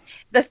taken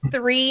the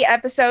 3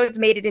 episodes,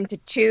 made it into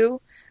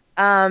 2.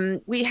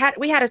 We had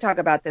to talk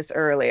about this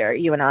earlier,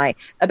 you and I,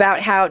 about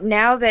how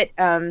now that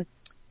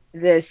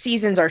the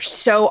seasons are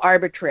so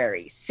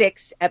arbitrary,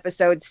 6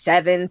 episodes,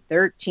 7,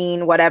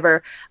 13,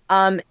 whatever,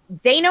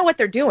 they know what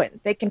they're doing.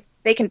 They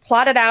can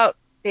plot it out.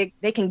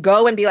 They can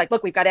go and be like,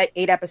 look, we've got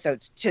 8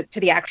 episodes to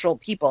the actual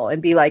people,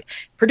 and be like,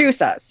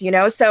 produce us,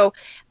 So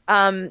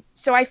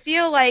I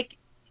feel like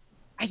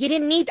I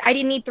didn't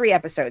need 3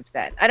 episodes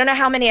then. I don't know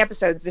how many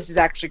episodes this is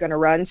actually going to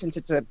run, since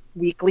it's a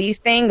weekly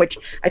thing, which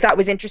I thought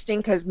was interesting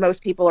because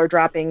most people are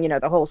dropping,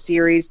 the whole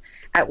series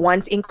at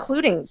once,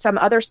 including some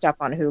other stuff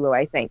on Hulu,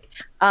 I think.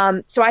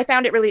 So I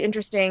found it really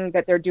interesting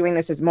that they're doing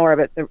this as more of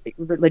a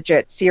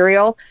legit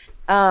serial.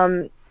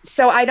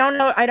 So I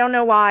don't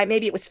know why.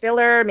 Maybe it was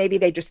filler. Maybe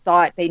they just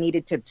thought they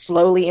needed to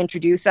slowly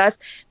introduce us.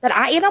 But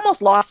it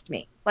almost lost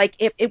me. Like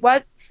if it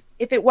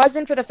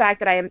wasn't for the fact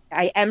that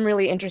I am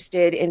really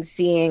interested in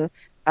seeing,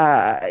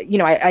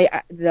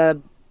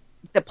 the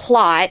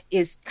plot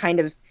is kind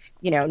of,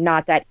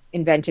 not that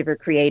inventive or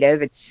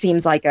creative. It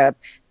seems like a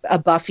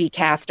Buffy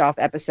cast-off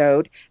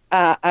episode,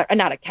 not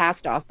a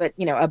cast-off, but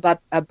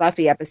a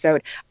Buffy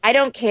episode. I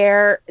don't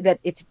care that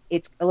it's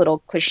a little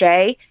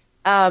cliche.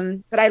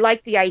 But I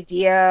like the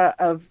idea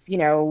of,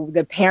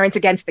 the parents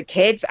against the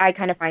kids. I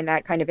kind of find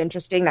that kind of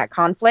interesting, that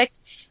conflict.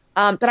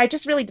 But I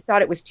just really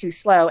thought it was too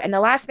slow. And the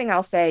last thing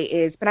I'll say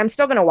is, but I'm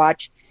still going to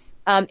watch,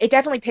 it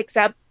definitely picks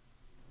up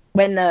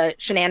when the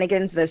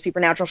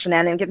supernatural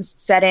shenanigans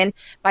set in.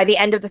 By the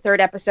end of the 3rd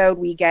episode,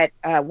 we get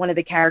one of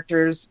the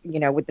characters,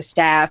 with the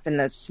staff and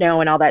the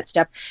snow and all that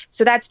stuff.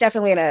 So that's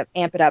definitely going to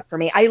amp it up for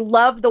me. I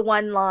love the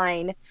one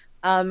line.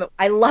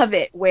 I love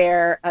it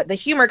where the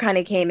humor kind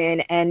of came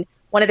in, and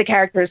one of the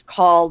characters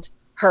called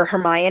her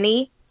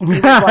Hermione. He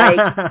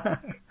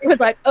was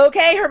like,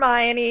 okay,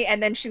 Hermione.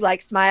 And then she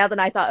smiled, and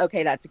I thought,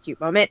 okay, that's a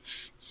cute moment.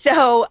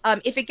 So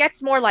if it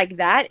gets more like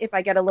that, if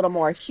I get a little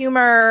more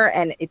humor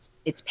and it's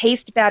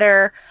paced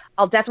better,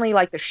 I'll definitely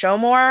like the show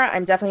more.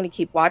 I'm definitely going to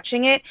keep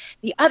watching it.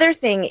 The other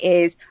thing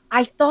is,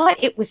 I thought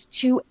it was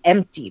too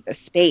empty, the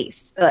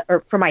space,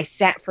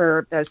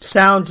 for the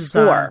sound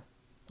score. Design.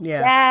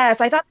 Yeah.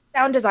 Yes, I thought the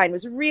sound design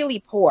was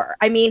really poor.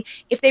 I mean,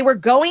 if they were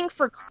going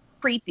for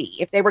creepy,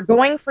 if they were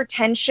going for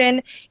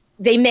tension,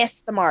 they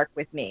missed the mark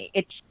with me.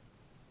 It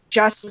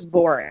just was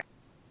boring.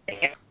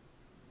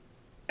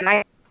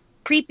 And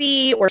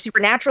creepy or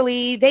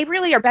supernaturally, they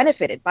really are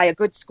benefited by a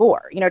good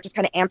score. It just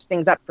kind of amps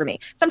things up for me.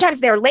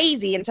 Sometimes they're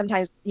lazy, and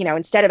sometimes,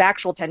 instead of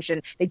actual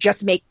tension, they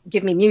just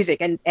give me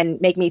music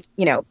and make me,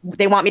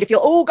 they want me to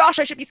feel, oh gosh,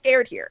 I should be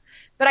scared here.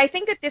 But I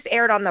think that this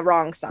aired on the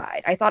wrong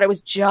side. I thought it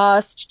was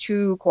just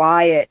too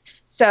quiet.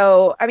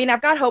 So, I mean,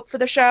 I've got hope for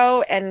the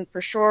show, and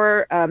for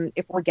sure,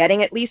 if we're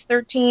getting at least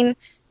 13,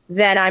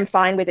 then I'm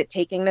fine with it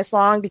taking this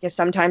long, because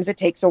sometimes it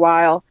takes a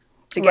while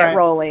to get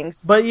rolling.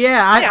 But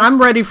yeah,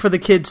 I'm ready for the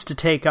kids to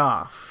take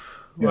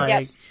off.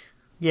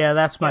 Yeah,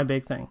 that's my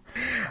big thing.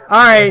 All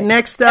right,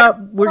 next up,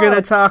 we're going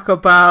to talk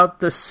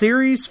about the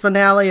series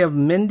finale of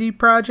Mindy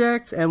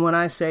Project. And when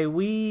I say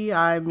we,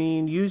 I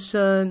mean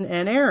Yusun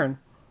and Aaron.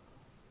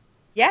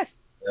 Yes.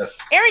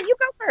 Aaron, you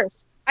go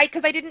first.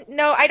 Because I don't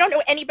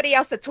know anybody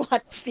else that's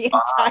watched the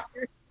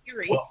entire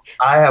series. Well,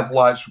 I have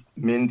watched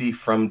Mindy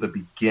from the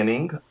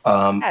beginning.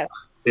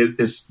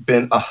 It's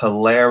been a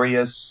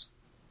hilarious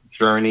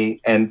journey,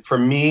 and for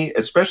me,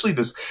 especially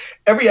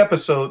every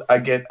episode, I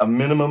get a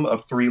minimum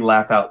of 3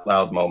 laugh out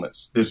loud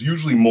moments. There's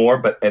usually more,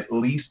 but at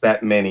least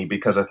that many,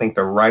 because I think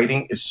the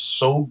writing is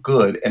so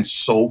good and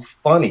so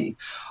funny.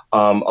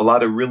 A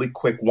lot of really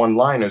quick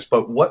one-liners.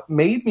 But what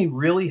made me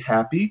really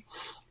happy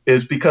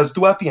is because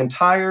throughout the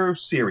entire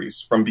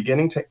series, from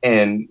beginning to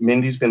end,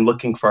 Mindy's been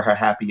looking for her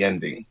happy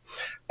ending.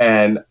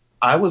 And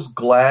I was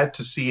glad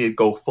to see it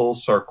go full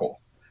circle.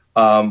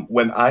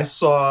 When I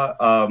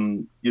saw,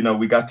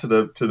 we got to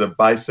the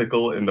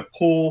bicycle in the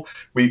pool,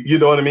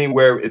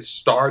 where it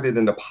started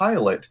in the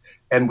pilot,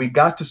 and we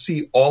got to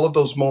see all of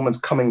those moments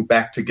coming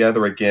back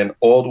together again,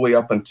 all the way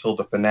up until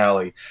the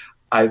finale.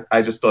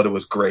 I just thought it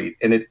was great.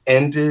 And it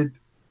ended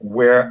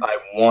where I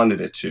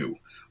wanted it to.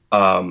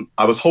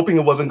 I was hoping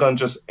it wasn't going to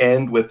just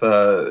end with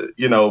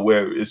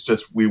where it's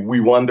just we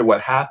wonder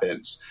what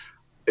happens.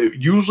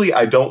 Usually,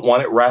 I don't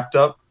want it wrapped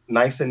up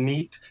nice and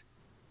neat.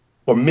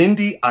 For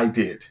Mindy, I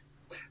did,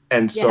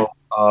 and so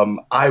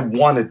I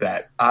wanted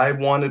that.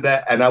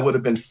 And I would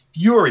have been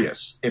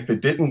furious if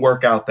it didn't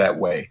work out that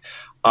way.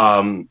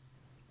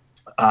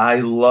 I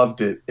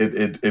loved it.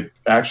 It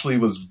actually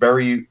was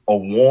very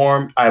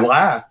warm. I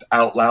laughed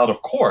out loud,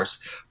 of course,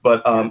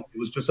 but it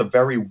was just a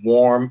very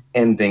warm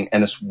ending,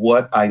 and it's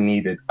what I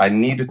needed. I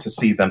needed to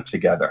see them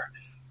together.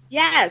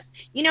 Yes.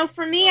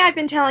 For me, I've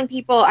been telling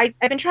people, I've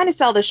been trying to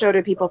sell the show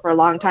to people for a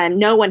long time.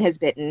 No one has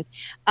bitten.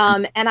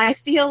 And I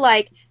feel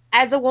like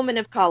as a woman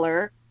of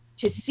color,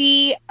 to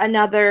see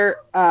another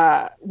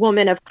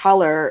woman of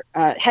color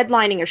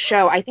headlining a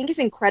show, I think is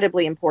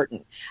incredibly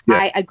important.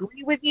 Yes. I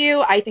agree with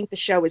you. I think the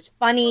show is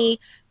funny,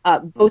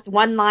 both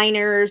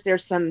one-liners.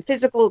 There's some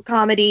physical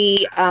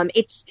comedy.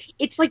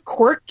 It's like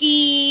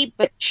quirky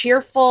but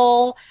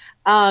cheerful.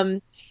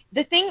 The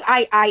thing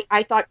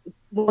I thought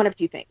one of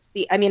two things.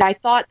 I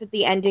thought that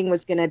the ending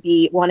was going to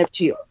be one of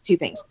two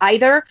things.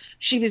 Either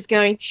she was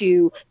going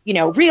to,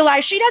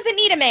 realize she doesn't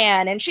need a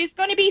man and she's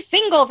going to be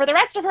single for the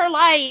rest of her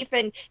life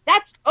and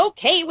that's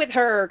okay with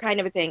her, kind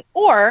of a thing.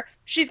 Or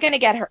she's going to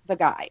get her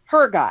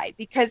guy,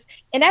 because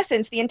in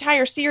essence, the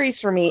entire series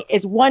for me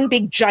is one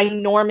big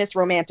ginormous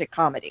romantic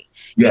comedy.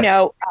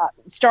 Yes.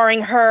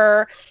 Starring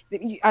her.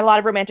 A lot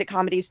of romantic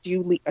comedies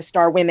do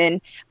star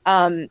women.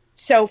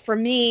 So for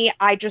me,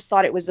 I just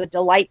thought it was a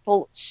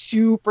delightful,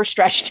 super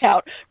stretched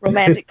out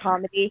romantic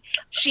comedy.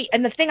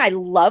 And the thing I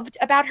loved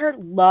about her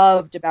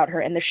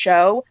in the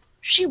show,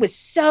 she was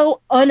so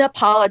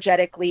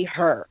unapologetically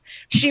her.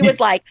 She was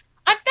like,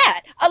 I'm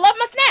fat. I love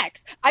my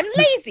snacks. I'm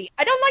lazy.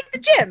 I don't like the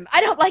gym.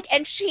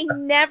 And she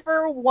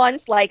never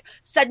once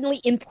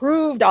suddenly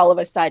improved all of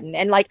a sudden.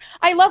 And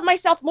I love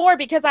myself more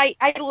because I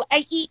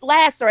eat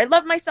less, or I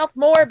love myself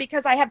more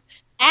because I have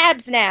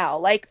abs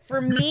now.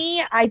 For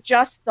me, I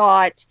just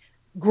thought,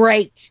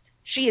 great.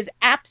 She is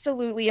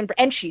absolutely,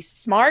 and she's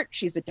smart.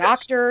 She's a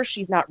doctor.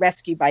 She's not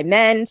rescued by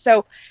men.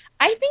 So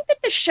I think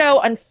that the show,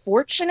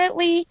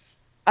 unfortunately,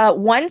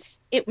 once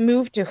it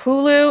moved to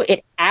Hulu,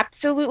 it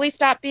absolutely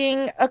stopped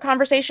being a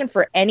conversation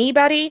for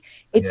anybody.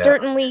 It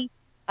certainly,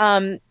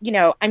 I'm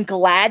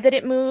glad that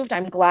it moved.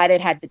 I'm glad it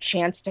had the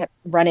chance to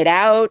run it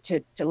out,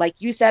 to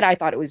like you said, I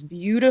thought it was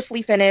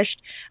beautifully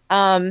finished.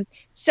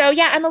 So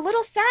yeah, I'm a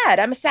little sad.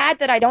 I'm sad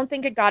that I don't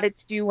think it got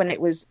its due when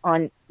it was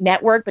on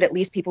network, but at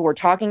least people were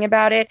talking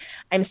about it.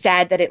 I'm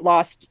sad that it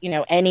lost,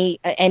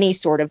 any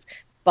sort of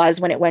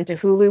buzz when it went to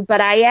Hulu, but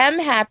I am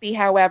happy,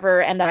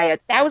 however, and I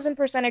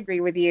 1,000%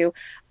 agree with you.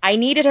 I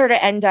needed her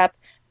to end up,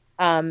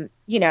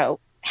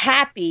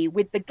 happy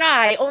with the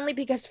guy, only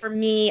because for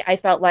me, I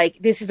felt like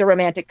this is a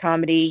romantic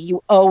comedy.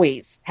 You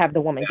always have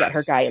the woman get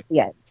her guy at the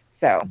end.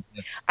 So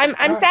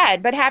I'm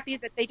sad, but happy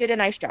that they did a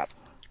nice job.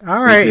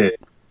 All right.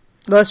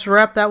 Let's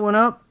wrap that one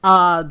up.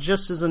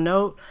 Just as a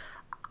note,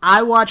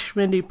 I watched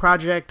Mindy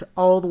Project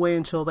all the way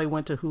until they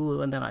went to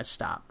Hulu, and then I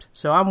stopped.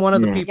 So I'm one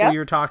of the people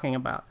you're talking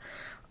about.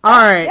 All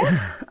right.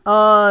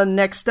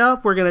 Next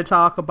up, we're going to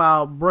talk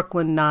about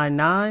Brooklyn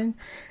Nine-Nine.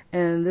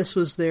 And this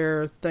was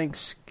their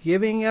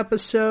Thanksgiving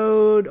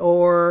episode,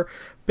 or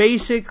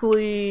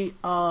basically,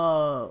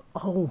 oh,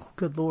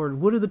 good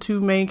Lord. What are the two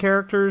main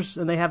characters?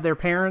 And they have their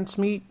parents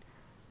meet?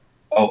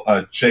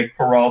 Jake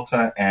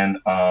Peralta and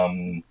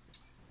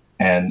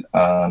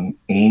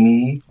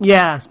Amy.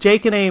 Yes,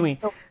 Jake and Amy.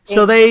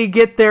 So they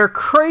get their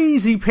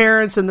crazy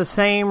parents in the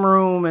same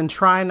room and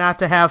try not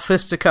to have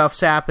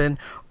fisticuffs happen,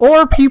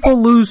 or people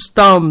lose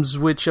thumbs,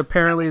 which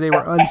apparently they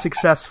were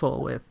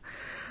unsuccessful with.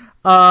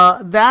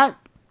 That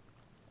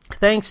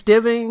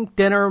Thanksgiving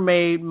dinner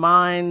made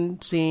mine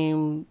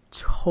seem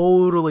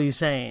totally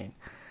sane.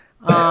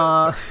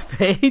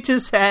 They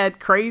just had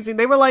crazy.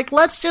 They were like,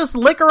 let's just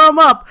liquor them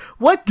up.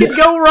 What could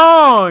go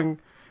wrong?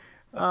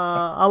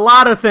 A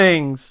lot of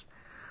things.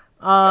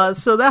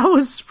 So that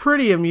was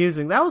pretty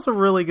amusing. That was a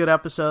really good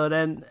episode.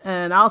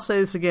 And I'll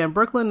say this again.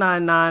 Brooklyn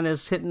Nine-Nine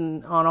is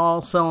hitting on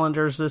all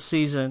cylinders this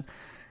season.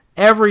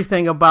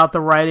 Everything about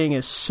the writing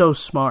is so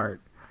smart.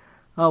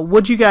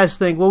 What'd you guys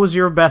think? What was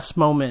your best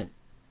moment?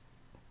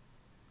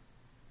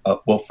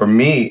 Well, for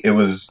me, it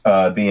was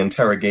the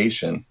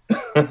interrogation.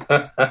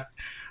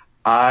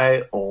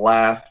 I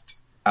laughed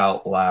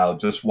out loud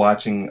just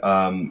watching.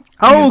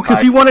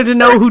 Because he wanted to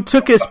know who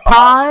took his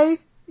pie?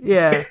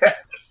 Yeah.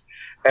 Yes.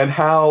 And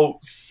how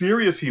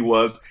serious he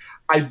was.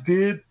 I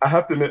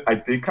have to admit, I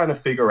did kind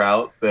of figure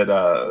out that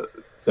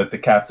the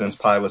captain's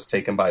pie was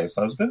taken by his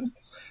husband.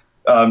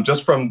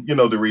 Just from,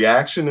 the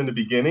reaction in the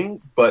beginning.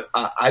 But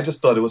I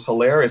just thought it was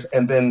hilarious.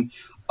 And then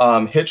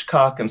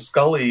Hitchcock and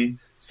Scully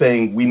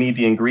saying we need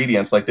the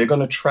ingredients, like they're going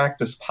to track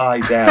this pie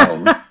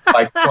down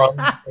like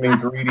crumbs and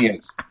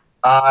ingredients.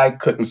 I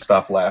couldn't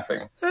stop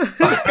laughing.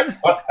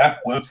 That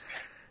was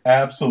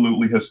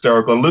absolutely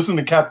hysterical. And listen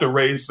to Captain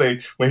Ray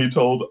say when he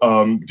told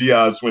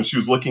Diaz when she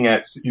was looking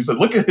at, he said,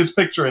 look at his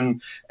picture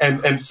and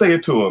say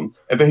it to him.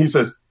 And then he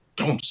says,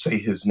 don't say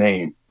his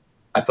name.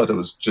 I thought it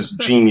was just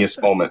genius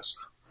moments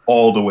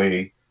all the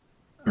way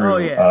Oh,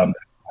 yeah. the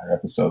entire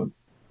episode.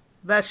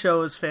 That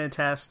show is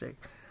fantastic.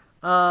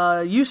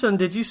 Yusun,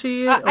 did you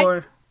see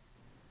it?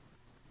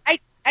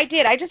 I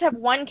did. I just have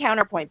one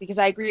counterpoint because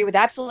I agree with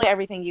absolutely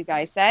everything you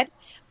guys said.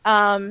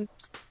 I'm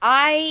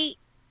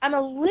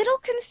a little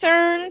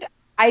concerned.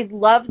 I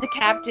love the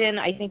captain.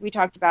 I think we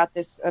talked about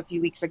this a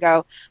few weeks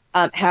ago,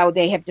 how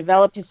they have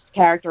developed his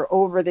character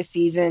over the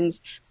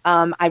seasons.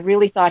 I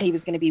really thought he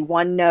was going to be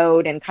one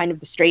note and kind of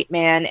the straight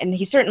man, and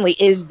he certainly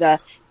is the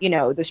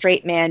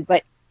straight man,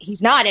 but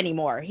he's not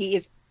anymore. He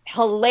is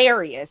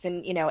hilarious,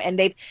 and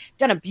they've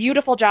done a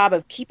beautiful job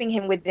of keeping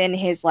him within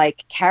his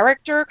like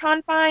character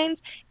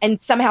confines and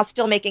somehow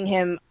still making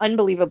him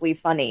unbelievably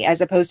funny,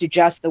 as opposed to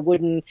just the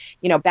wooden,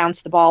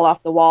 bounce the ball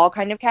off the wall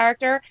kind of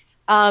character.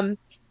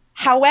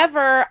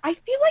 However, I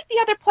feel like the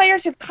other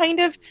players have kind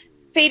of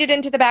faded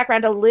into the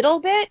background a little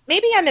bit.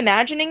 Maybe I'm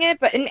imagining it,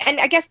 but and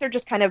I guess they're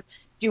just kind of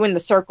doing the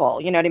circle,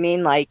 you know what I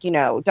mean? Like,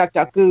 Duck,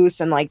 Duck, Goose,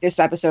 and like this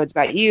episode's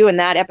about you and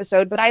that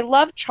episode. But I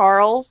love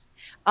Charles.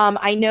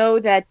 I know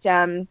that,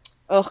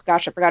 oh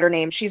gosh, I forgot her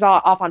name. She's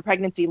off on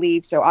pregnancy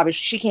leave, so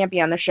obviously she can't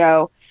be on the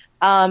show.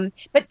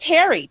 But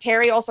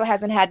Terry also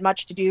hasn't had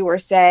much to do or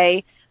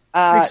say.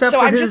 Except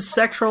for his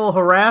sexual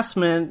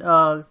harassment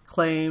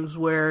claims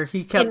where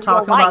he kept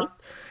talking about...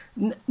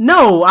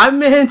 No, I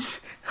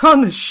meant on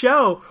the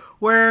show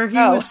where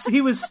he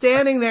was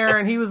standing there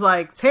and he was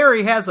like,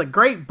 Terry has a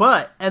great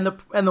butt, and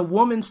the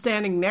woman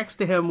standing next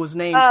to him was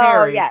named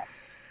Terry. Yeah.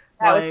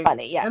 That was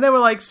funny, yeah. And they were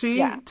like,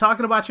 see,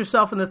 talking about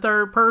yourself in the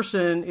third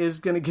person is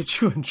going to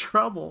get you in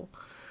trouble.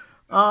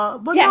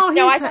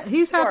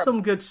 He's had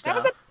some good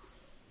stuff.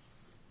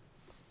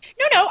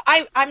 No,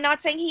 I'm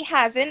not saying he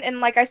hasn't. And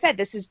like I said,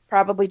 this is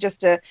probably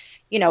just a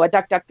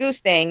Duck, Duck, Goose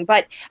thing.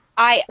 But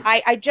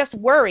I just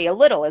worry a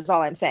little is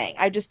all I'm saying.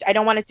 I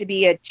don't want it to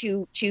be a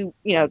two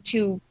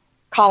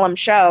column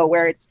show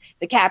where it's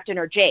the captain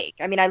or Jake.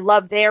 I mean, I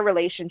love their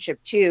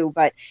relationship too,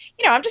 but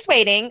I'm just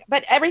waiting.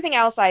 But everything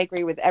else, I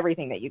agree with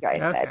everything that you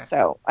guys said.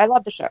 So I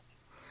love the show.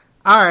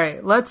 All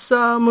right, let's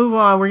move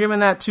on. We're giving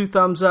that 2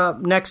 thumbs up.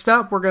 Next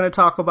up, we're going to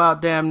talk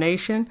about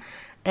Damnation.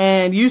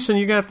 And Yusun,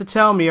 you're going to have to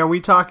tell me, are we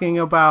talking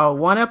about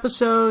 1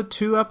 episode,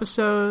 2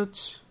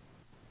 episodes?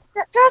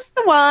 Just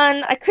the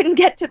one. I couldn't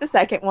get to the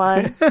second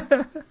one.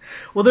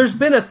 Well, there's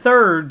been a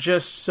third,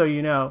 just so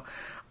you know.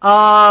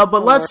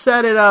 But let's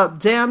set it up.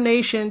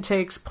 Damnation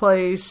takes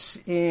place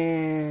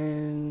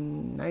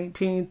in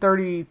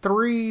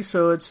 1933,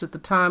 so it's at the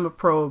time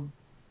of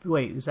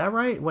Wait, is that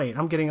right? Wait,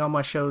 I'm getting all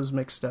my shows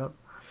mixed up.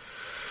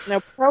 No,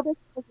 Prohibition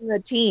was in the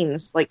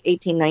teens, like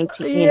 18,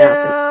 19.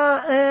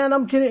 Yeah, and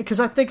I'm kidding,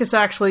 because I think it's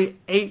actually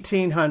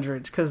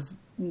 1800s, because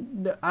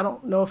I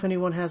don't know if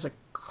anyone has a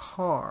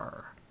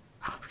car.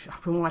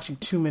 I've been watching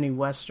too many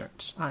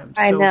Westerns.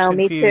 I know,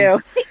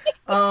 confused. Me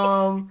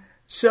too.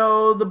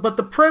 But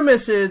the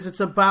premise is it's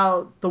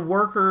about the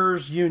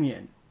workers'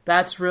 union.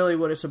 That's really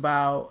what it's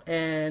about,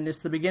 and it's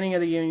the beginning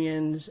of the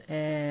unions,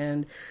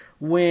 and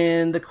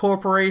when the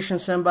corporation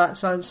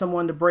sends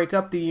someone to break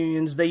up the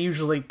unions, they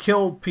usually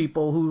kill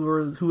people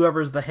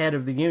whoever's the head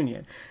of the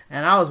union.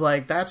 And I was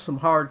like, that's some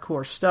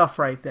hardcore stuff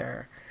right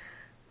there.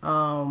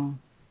 So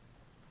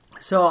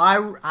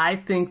I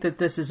think that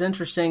this is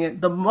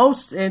interesting. The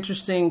most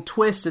interesting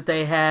twist that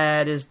they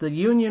had is the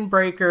union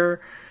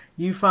breaker,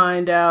 you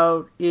find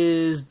out,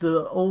 is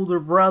the older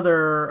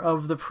brother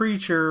of the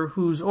preacher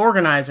who's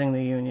organizing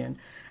the union.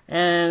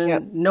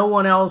 And no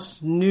one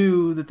else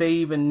knew that they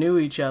even knew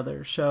each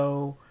other.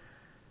 So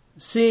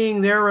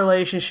seeing their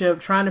relationship,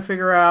 trying to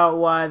figure out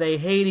why they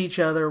hate each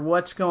other,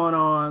 what's going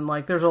on,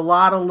 like there's a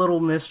lot of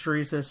little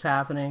mysteries that's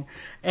happening.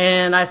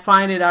 And I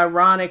find it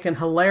ironic and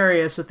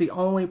hilarious that the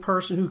only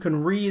person who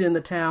can read in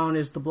the town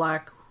is the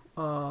black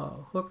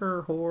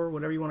hooker, whore,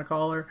 whatever you want to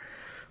call her,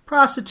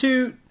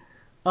 prostitute.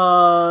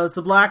 It's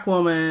a black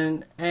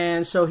woman,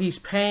 and so he's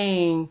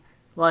paying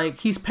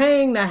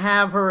to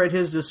have her at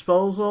his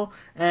disposal,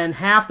 and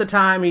half the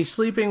time he's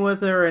sleeping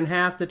with her, and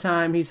half the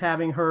time he's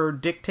having her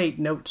dictate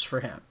notes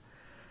for him.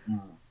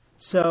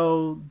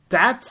 So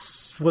that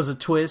was a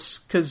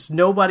twist, because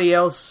nobody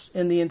else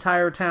in the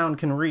entire town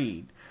can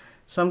read.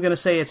 So I'm going to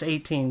say it's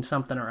 18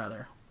 something or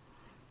other.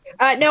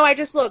 No, I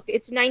just looked.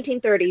 It's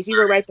 1930s. You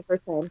were right the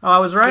first time. Oh, I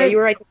was right? Yeah, you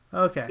were right.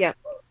 Okay. Yeah.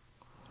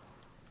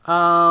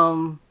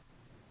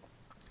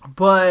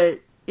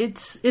 But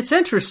it's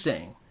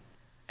interesting.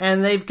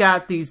 And they've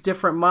got these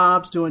different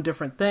mobs doing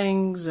different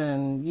things,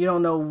 and you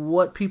don't know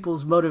what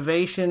people's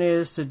motivation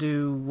is to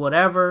do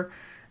whatever.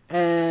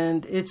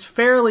 And it's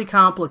fairly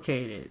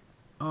complicated,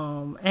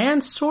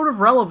 and sort of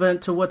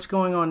relevant to what's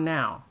going on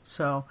now.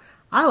 So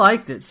I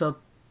liked it. So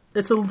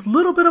it's a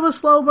little bit of a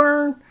slow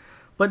burn,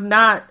 but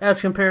not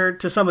as compared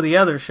to some of the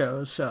other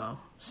shows. So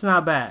it's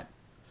not bad.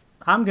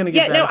 I'm going to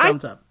give that a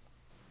thumbs up.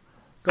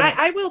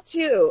 I will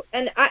too.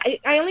 And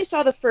I only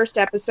saw the first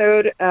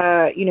episode,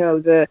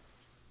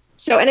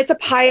 So, and it's a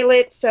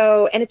pilot,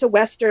 and it's a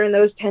Western.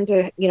 Those tend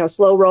to,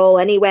 slow roll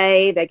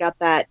anyway. They got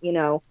that,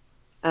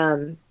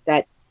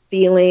 that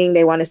feeling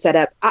they want to set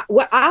up.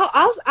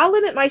 I'll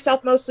limit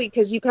myself mostly,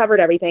 because you covered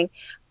everything,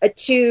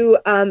 to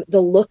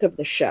the look of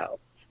the show.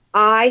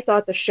 I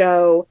thought the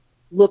show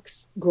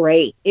looks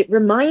great. It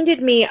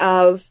reminded me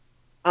of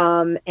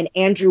an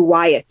Andrew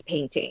Wyeth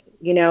painting.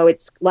 You know,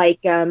 it's like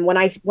when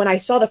I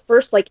saw the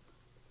first, like,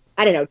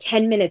 I don't know,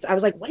 10 minutes, I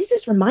was like, what does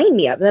this remind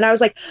me of? And then I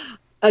was like,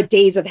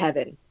 Days of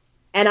Heaven.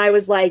 And I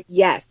was like,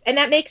 yes. And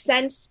that makes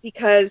sense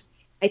because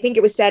I think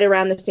it was set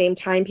around the same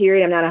time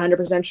period. I'm not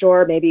 100%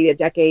 sure, maybe a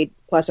decade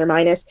plus or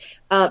minus.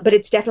 But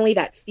it's definitely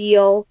that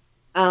feel,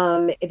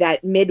 that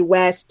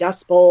Midwest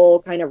Dust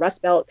Bowl kind of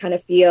Rust Belt kind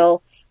of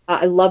feel.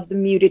 I love the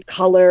muted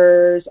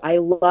colors. I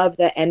love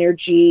the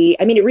energy.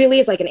 I mean, it really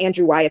is like an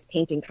Andrew Wyeth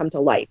painting come to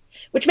life,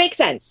 which makes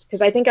sense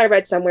because I think I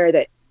read somewhere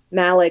that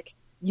Malick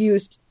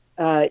used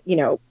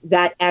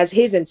that as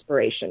his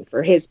inspiration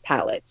for his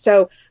palette.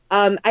 So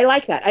I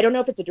like that. I don't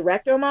know if it's a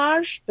direct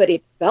homage, but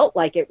it felt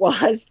like it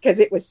was because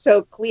it was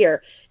so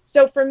clear.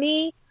 So for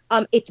me,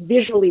 it's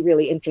visually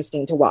really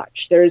interesting to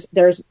watch. There's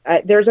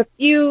a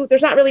few,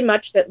 there's not really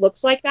much that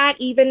looks like that.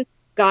 Even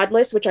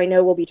Godless, which I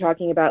know we'll be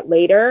talking about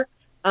later,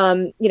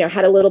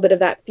 had a little bit of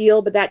that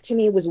feel, but that to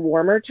me was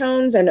warmer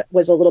tones and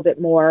was a little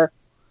bit more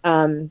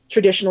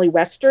traditionally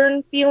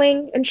Western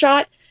feeling and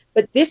shot.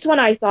 But this one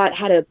I thought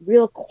had a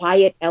real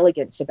quiet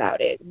elegance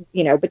about it,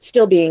 but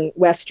still being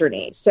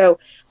Westerny. So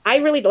I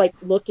really like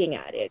looking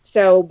at it.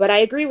 So, but I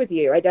agree with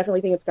you. I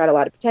definitely think it's got a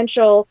lot of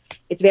potential.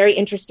 It's very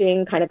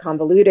interesting, kind of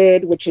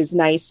convoluted, which is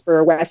nice for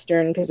a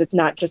Western because it's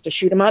not just a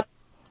shoot 'em up.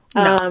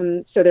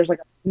 No. So there's like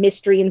a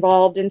mystery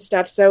involved and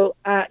stuff. So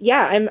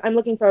I'm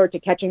looking forward to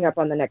catching up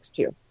on the next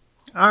two.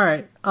 All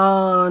right.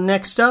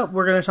 Next up,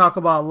 we're going to talk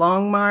about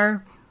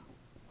Longmire.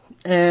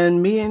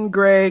 And me and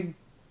Greg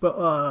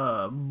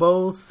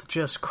both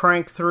just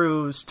cranked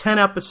through 10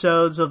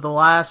 episodes of the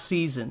last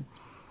season.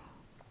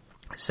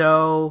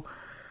 So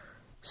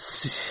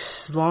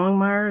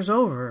Longmire's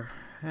over,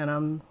 and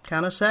I'm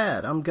kind of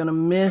sad. I'm going to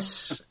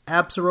miss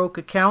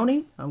Absaroka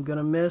County. I'm going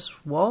to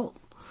miss Walt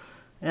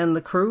and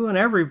the crew and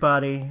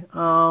everybody.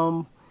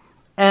 And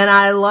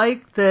I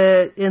like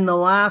that in the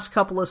last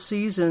couple of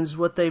seasons,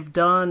 what they've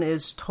done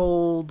is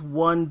told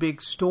one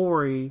big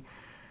story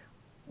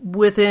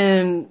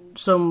within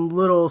some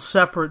little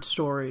separate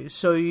stories.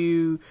 So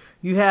you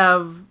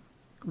have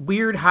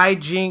weird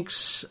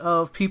hijinks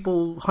of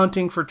people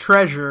hunting for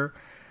treasure,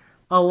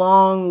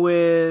 along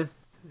with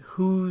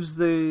who's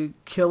the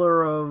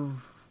killer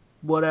of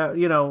whatever,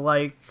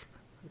 like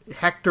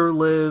Hector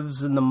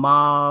lives in the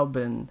mob,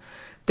 and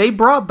they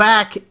brought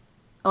back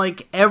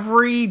like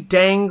every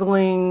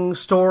dangling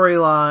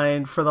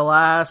storyline for the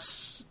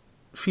last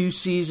few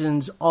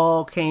seasons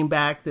all came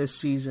back this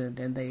season,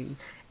 and they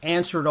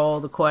answered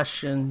all the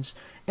questions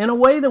in a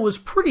way that was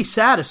pretty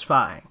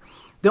satisfying.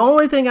 The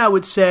only thing I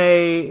would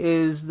say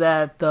is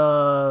that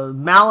the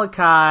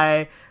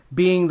Malachi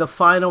being the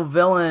final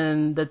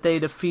villain that they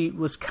defeat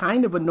was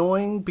kind of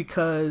annoying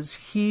because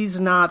he's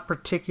not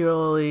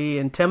particularly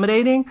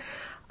intimidating.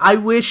 I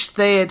wish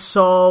they had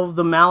solved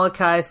the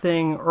Malachi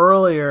thing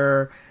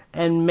earlier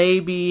and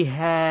maybe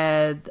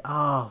had,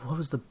 what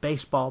was the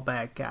baseball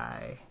bat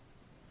guy?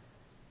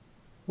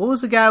 What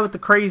was the guy with the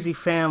crazy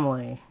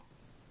family?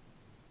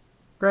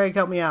 Greg,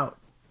 help me out.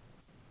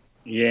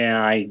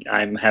 Yeah,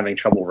 I'm having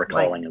trouble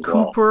recalling as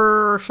well.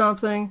 Cooper or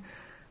something.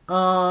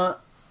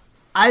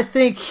 I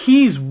think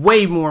he's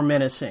way more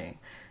menacing.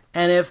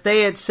 And if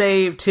they had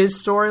saved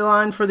his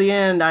storyline for the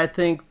end, I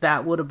think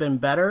that would have been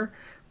better.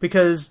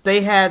 Because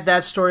they had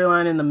that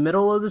storyline in the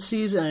middle of the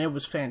season, and it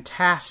was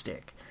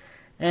fantastic.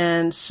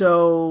 And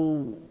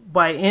so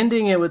by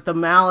ending it with the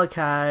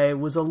Malachi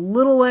was a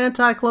little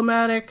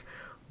anticlimactic,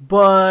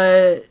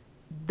 but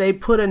they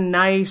put a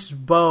nice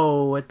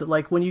bow at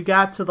when you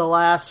got to the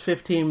last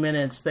 15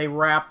 minutes, they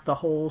wrapped the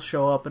whole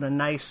show up in a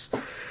nice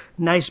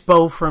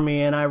bow for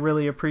me, and I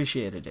really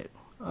appreciated it.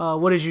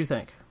 What did you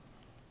think?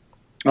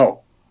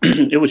 Oh,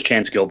 it was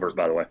Chance Gilbert,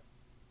 by the way.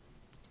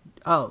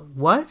 Oh,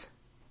 what?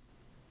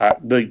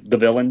 The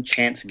villain,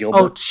 Chance Gilbert.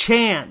 Oh,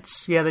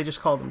 Chance. Yeah, they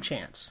just called him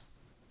Chance.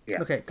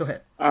 Yeah. Okay, go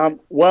ahead.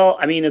 Well,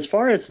 I mean, as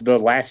far as the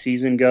last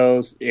season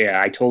goes, yeah,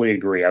 I totally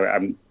agree.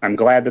 I'm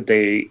glad that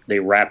they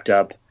wrapped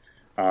up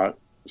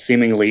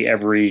seemingly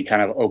every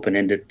kind of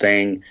open-ended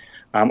thing.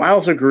 I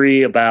also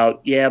agree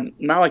about,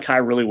 Malachi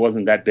really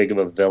wasn't that big of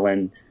a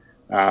villain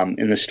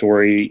in the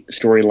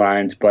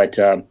storylines, but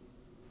I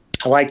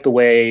like the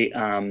way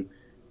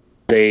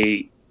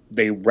they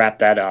wrapped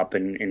that up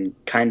and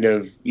kind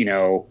of, we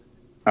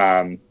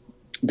kind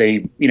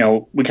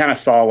of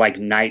saw like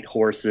Night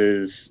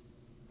Horse's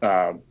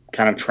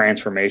kind of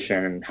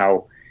transformation and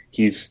how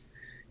he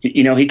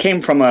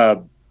came from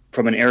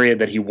an area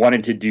that he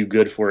wanted to do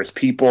good for his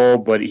people,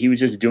 but he was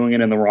just doing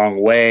it in the wrong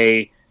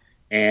way.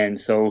 And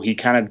so he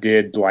kind of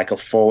did like a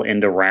full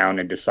end around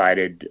and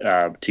decided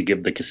to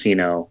give the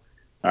casino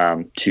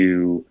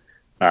to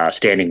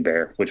Standing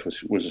Bear, which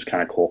was just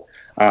kind of cool.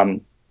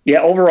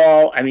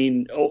 Overall,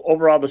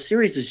 the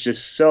series is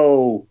just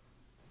so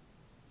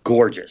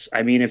gorgeous.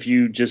 I mean, if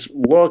you just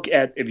watch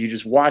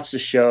the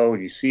show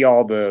and you see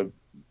all the,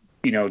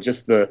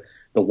 just the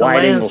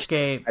wide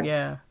landscape,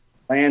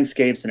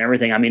 landscapes and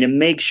everything. I mean, it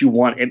makes me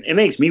want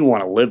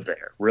to live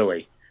there,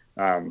 really.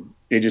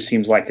 it just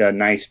seems like a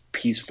nice,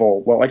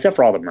 peaceful. Well, except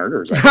for all the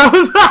murders.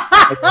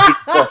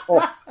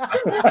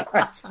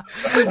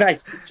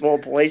 Nice, peaceful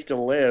place to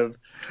live.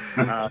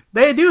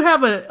 They do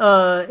have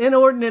an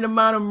inordinate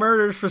amount of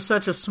murders for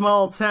such a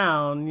small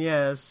town.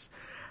 Yes,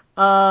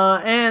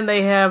 and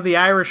they have the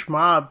Irish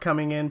mob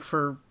coming in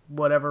for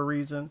whatever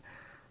reason.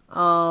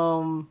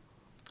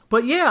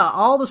 But yeah,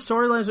 all the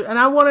storylines,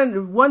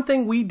 and one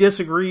thing we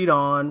disagreed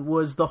on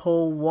was the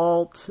whole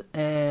Walt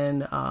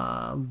and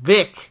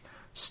Vic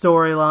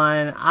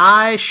storyline.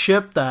 I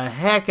shipped the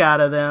heck out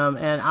of them,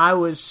 and I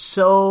was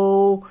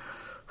so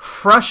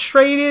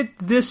frustrated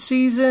this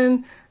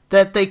season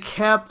that they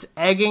kept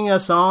egging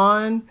us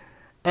on,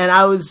 and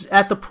I was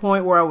at the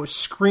point where I was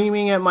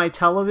screaming at my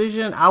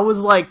television. I was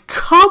like,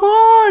 come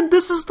on,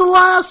 this is the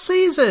last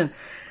season.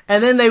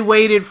 And then they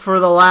waited for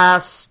the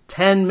last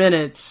 10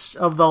 minutes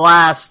of the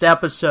last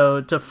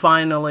episode to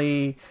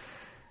finally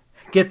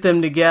get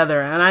them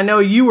together. And I know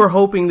you were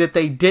hoping that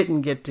they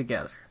didn't get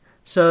together.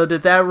 So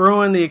did that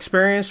ruin the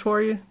experience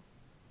for you?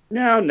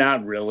 No,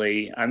 not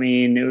really. I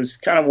mean, it was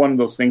kind of one of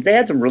those things. They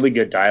had some really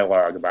good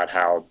dialogue about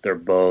how they're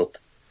both,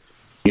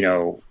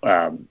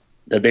 that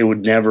they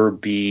would never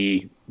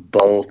be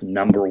both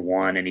number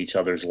one in each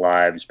other's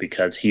lives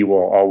because he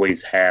will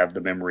always have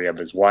the memory of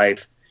his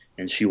wife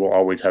and she will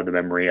always have the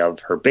memory of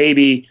her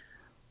baby.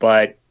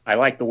 But I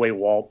like the way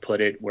Walt put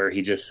it, where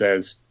he just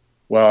says,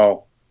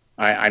 well,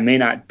 I may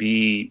not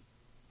be,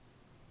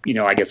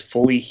 I guess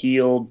fully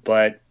healed,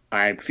 but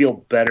I feel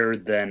better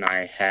than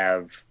I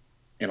have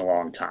in a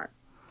long time.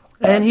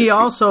 And he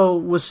also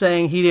was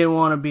saying he didn't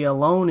want to be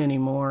alone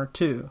anymore,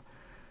 too.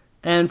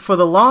 And for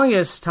the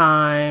longest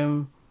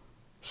time,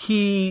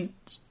 he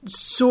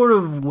sort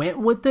of went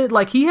with it.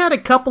 Like, he had a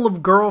couple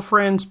of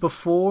girlfriends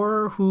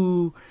before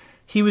who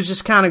he was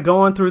just kind of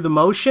going through the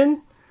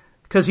motion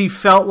because he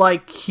felt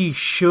like he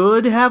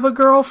should have a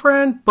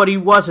girlfriend, but he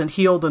wasn't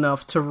healed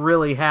enough to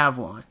really have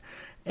one.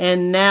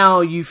 And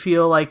now you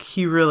feel like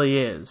he really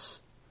is.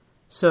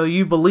 So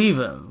you believe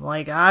him.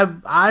 Like,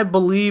 I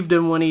believed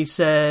him when he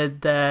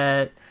said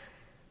that,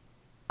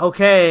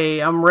 okay,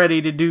 I'm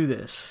ready to do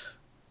this.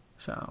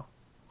 So,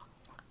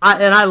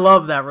 I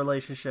love that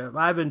relationship.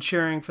 I've been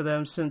cheering for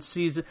them since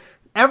season...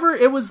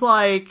 It was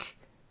like,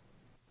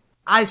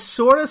 I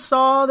sort of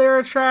saw their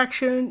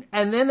attraction,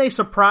 and then they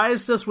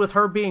surprised us with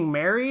her being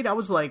married. I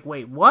was like,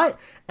 wait, what?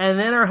 And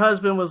then her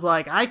husband was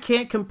like, I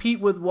can't compete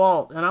with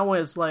Walt. And I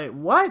was like,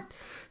 what?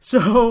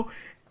 So...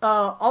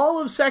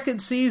 all of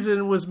second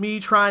season was me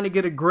trying to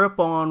get a grip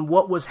on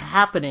what was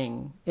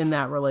happening in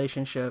that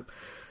relationship.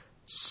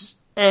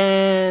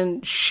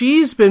 And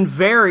she's been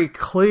very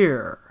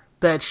clear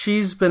that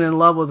she's been in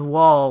love with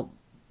Walt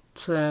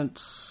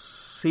since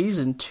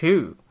season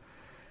 2.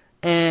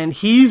 And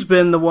he's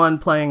been the one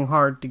playing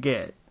hard to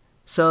get.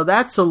 So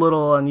that's a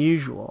little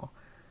unusual.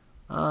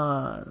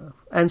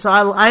 And so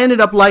I ended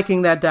up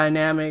liking that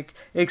dynamic,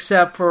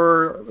 except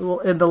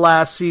for in the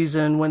last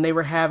season when they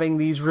were having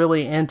these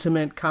really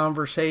intimate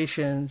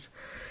conversations,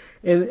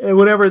 and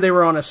whenever they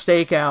were on a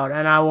stakeout,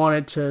 and I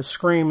wanted to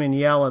scream and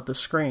yell at the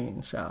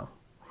screen. So,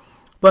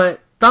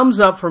 but thumbs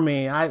up for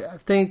me. I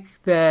think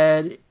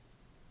that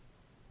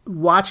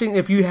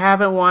if you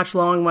haven't watched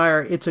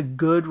Longmire, it's a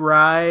good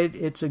ride.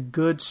 It's a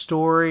good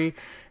story,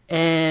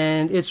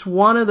 and it's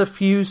one of the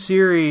few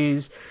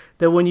series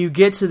that when you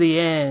get to the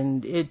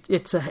end,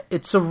 it's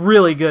a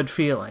really good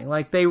feeling.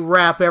 Like, they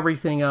wrap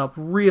everything up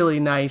really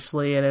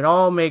nicely, and it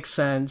all makes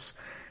sense,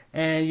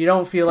 and you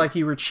don't feel like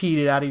you were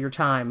cheated out of your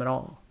time at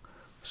all.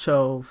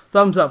 So,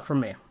 thumbs up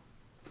from me.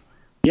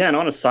 Yeah, and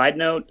on a side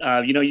note,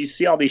 you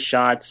see all these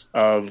shots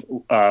of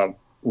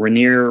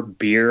Rainier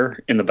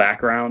beer in the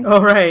background.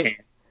 Oh, right.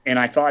 And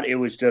I thought it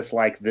was just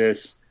like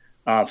this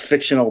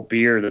fictional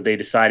beer that they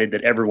decided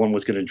that everyone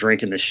was going to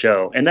drink in the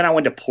show. And then I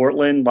went to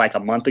Portland like a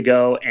month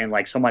ago, and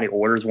like somebody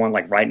orders one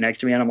like right next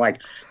to me, and I'm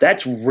like,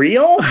 that's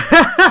real?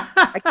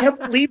 I can't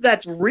believe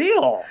that's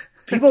real.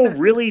 People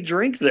really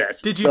drink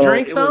this. Did you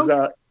drink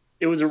some?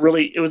 It was a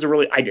really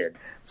I did.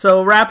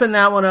 So wrapping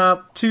that one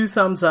up, 2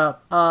 thumbs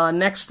up.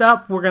 Next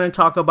up, we're going to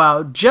talk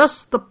about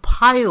just the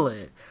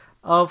pilot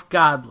of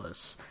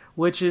Godless,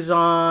 which is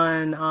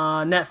on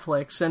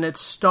Netflix, and it's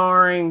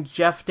starring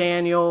Jeff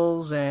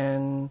Daniels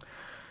and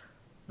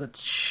I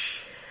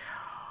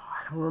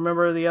don't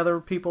remember the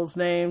other people's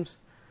names.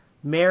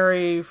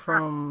 Mary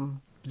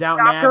from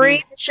Downton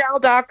Abbey. Michelle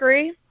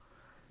Dockery.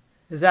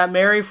 Is that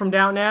Mary from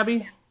Downton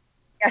Abbey?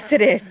 Yes,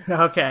 it is.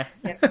 Okay.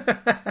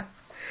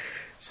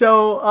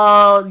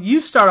 So you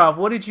start off.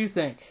 What did you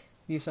think,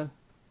 Yusun?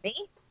 Me?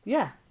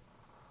 Yeah.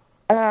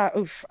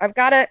 I've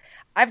got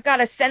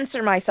to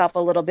censor myself a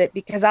little bit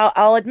because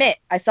I'll admit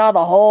I saw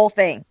the whole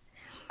thing.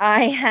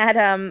 I had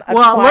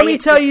let me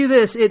tell you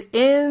this: it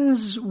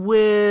ends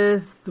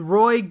with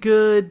Roy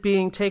Good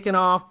being taken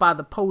off by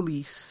the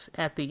police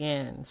at the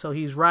end. So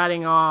he's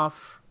riding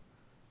off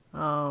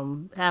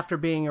after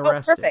being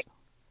arrested. Perfect.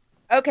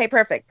 Okay,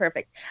 perfect.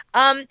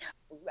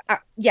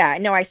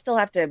 I still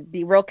have to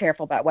be real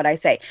careful about what I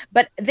say,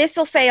 but this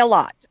will say a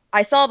lot.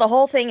 I saw the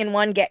whole thing in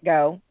one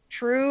get-go.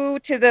 True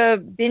to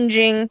the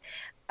binging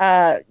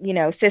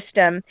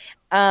system.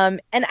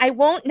 And I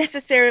won't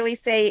necessarily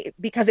say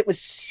because it was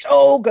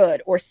so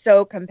good or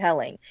so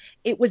compelling.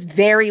 It was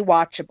very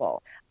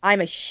watchable.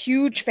 I'm a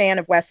huge fan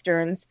of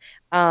Westerns.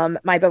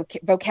 My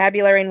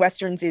vocabulary in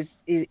Westerns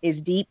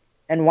is deep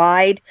and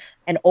wide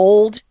and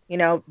old,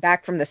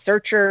 back from the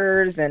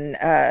Searchers and,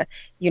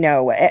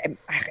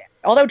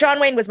 although John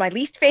Wayne was my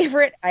least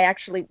favorite, I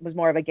actually was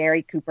more of a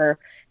Gary Cooper,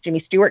 Jimmy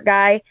Stewart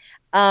guy.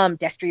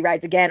 Destry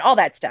Rides Again, all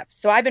that stuff.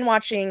 So I've been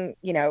watching,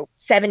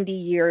 70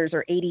 years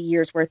or 80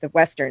 years worth of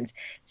Westerns.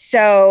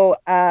 So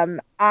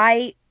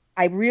I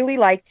really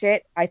liked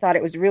it. I thought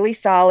it was really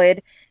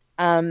solid.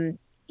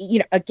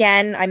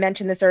 Again, I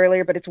mentioned this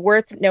earlier, but it's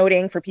worth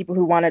noting for people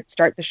who want to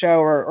start the show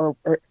or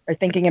are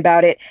thinking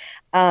about it.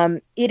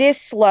 It is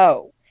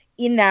slow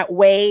in that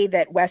way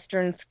that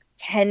Westerns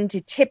tend to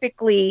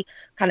typically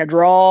kind of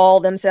draw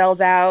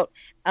themselves out.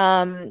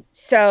 And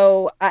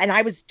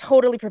I was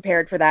totally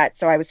prepared for that,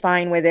 so I was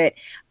fine with it.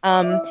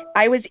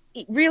 I was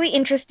really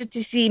interested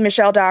to see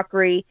Michelle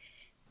Dockery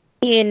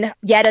in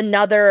yet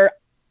another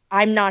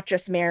I'm Not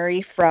Just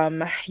Mary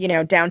from,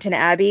 Downton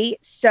Abbey.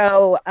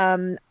 So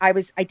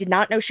I did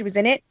not know she was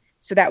in it.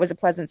 So that was a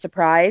pleasant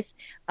surprise.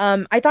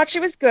 I thought she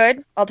was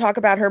good. I'll talk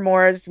about her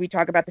more as we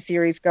talk about the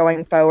series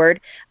going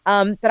forward.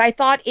 But I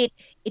thought it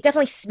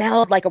definitely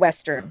smelled like a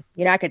Western.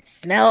 I could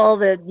smell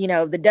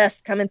the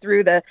dust coming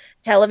through the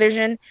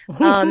television.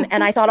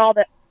 And I thought all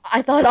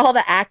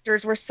the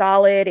actors were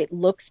solid. It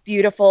looks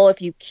beautiful.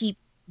 If you keep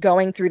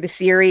going through the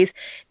series,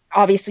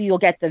 obviously you'll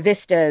get the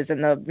vistas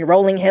and the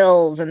rolling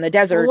hills and the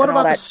desert. Well, what and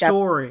all about that the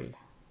story? Stuff.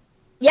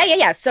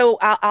 Yeah. So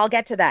I'll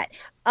get to that.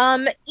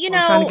 I'm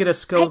trying to get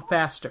us go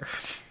faster.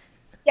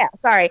 Yeah,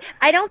 sorry.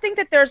 I don't think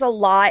that there's a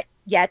lot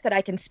yet that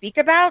I can speak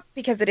about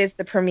because it is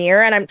the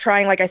premiere, and I'm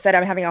trying. Like I said,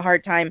 I'm having a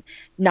hard time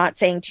not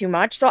saying too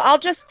much. So I'll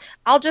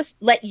just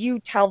let you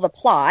tell the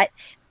plot,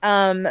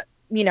 so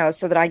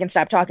that I can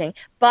stop talking.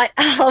 But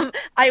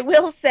I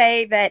will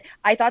say that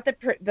I thought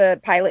the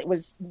pilot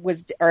was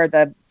or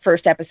the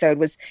first episode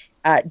was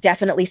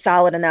definitely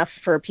solid enough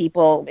for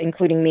people,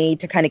 including me,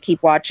 to kind of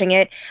keep watching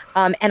it.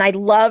 And I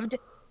loved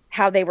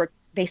how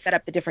they set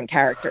up the different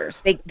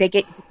characters. They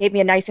gave me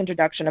a nice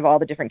introduction of all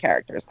the different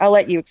characters. I'll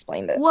let you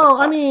explain this. Well,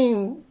 I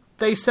mean,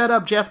 they set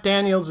up Jeff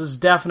Daniels as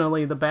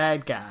definitely the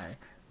bad guy.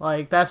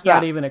 Like, that's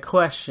not even a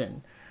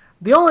question.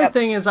 The only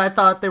thing is I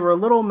thought they were a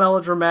little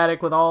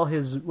melodramatic with all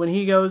when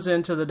he goes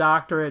into the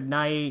doctor at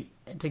night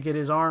to get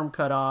his arm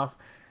cut off,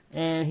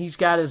 and he's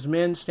got his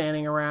men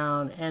standing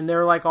around, and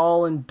they're like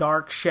all in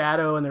dark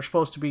shadow, and they're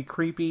supposed to be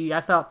creepy. I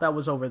thought that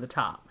was over the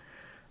top.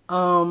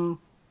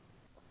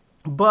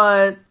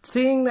 But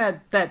seeing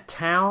that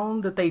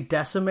town that they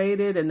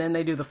decimated, and then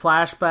they do the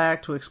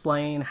flashback to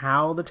explain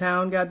how the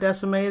town got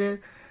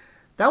decimated,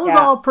 that was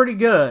all pretty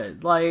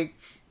good. Like,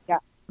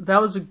 that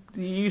was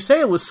you say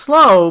it was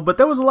slow, but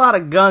there was a lot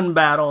of gun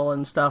battle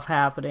and stuff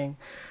happening.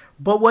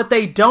 But what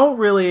they don't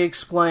really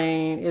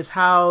explain is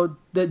how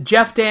the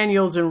Jeff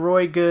Daniels and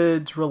Roy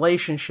Good's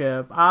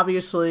relationship.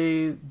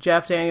 Obviously,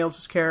 Jeff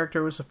Daniels'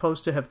 character was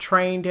supposed to have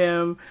trained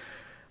him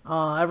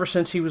ever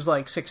since he was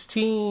like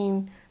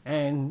 16.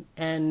 And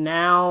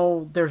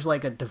now there's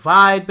like a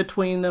divide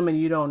between them, and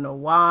you don't know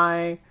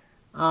why.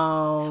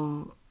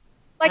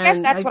 I guess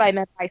that's what I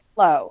meant by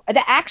slow.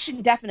 The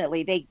action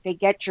definitely they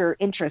get your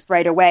interest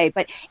right away.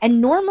 And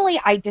normally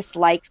I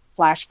dislike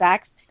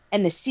flashbacks,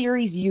 and the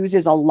series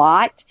uses a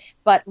lot.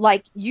 But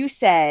like you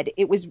said,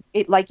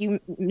 like you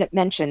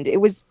mentioned, it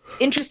was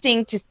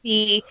interesting to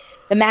see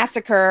the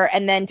massacre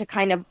and then to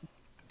kind of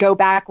go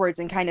backwards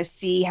and kind of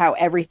see how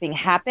everything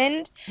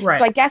happened. Right.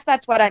 So I guess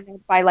that's what I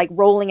meant by like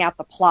rolling out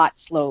the plot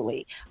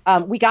slowly.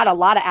 We got a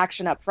lot of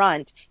action up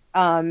front,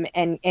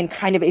 and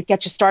kind of it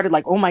gets you started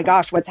like, oh my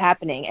gosh, what's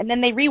happening? And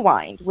then they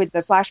rewind with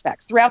the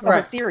flashbacks throughout the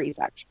whole series,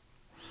 actually.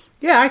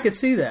 Yeah, I could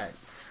see that.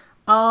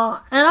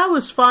 And I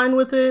was fine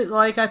with it.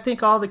 Like, I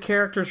think all the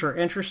characters are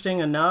interesting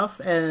enough,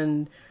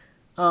 and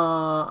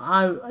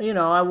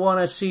I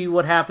want to see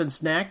what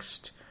happens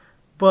next.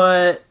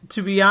 But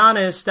to be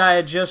honest, I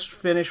had just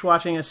finished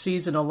watching a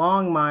season of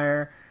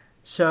Longmire,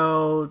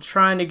 so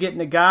trying to get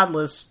into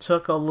Godless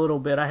took a little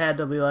bit. I had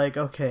to be like,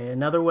 okay,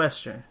 another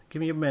Western.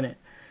 Give me a minute.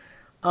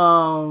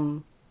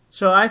 So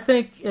I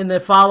think in the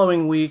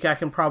following week I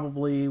can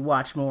probably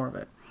watch more of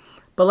it.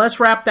 But let's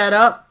wrap that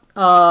up.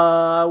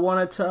 I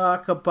want to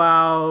talk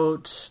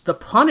about The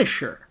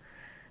Punisher.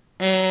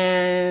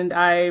 And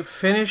I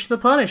finished The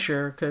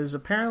Punisher because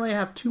apparently I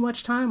have too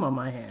much time on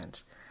my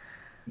hands.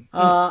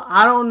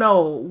 I don't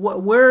know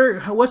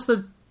what's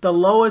the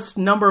lowest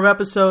number of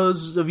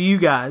episodes of you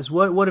guys.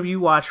 What have you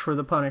watched for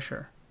The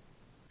Punisher?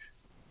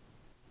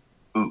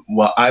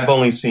 Well, I've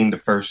only seen the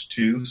first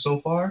 2 so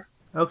far.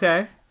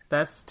 Okay,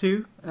 that's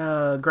 2.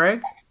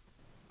 Greg?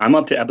 I'm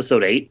up to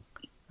episode 8.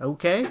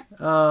 Okay.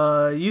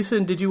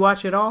 Yusin, did you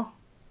watch it all?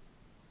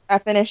 I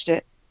finished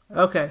it.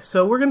 Okay,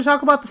 so we're going to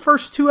talk about the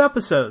first 2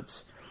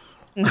 episodes.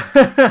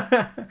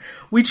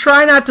 We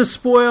try not to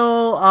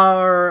spoil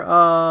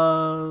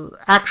our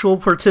actual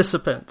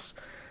participants.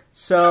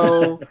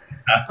 So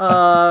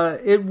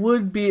it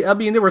would be, I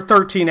mean, there were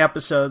 13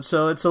 episodes,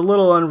 so it's a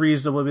little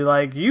unreasonable to be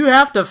like, you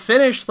have to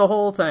finish the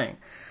whole thing.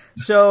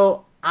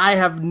 So I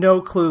have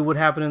no clue what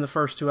happened in the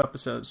first 2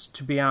 episodes,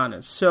 to be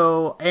honest.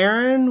 So,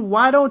 Aaron,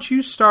 why don't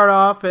you start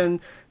off and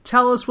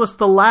tell us what's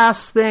the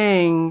last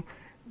thing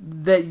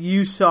that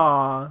you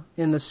saw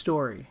in the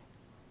story?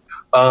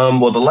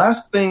 Well, the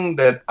last thing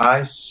that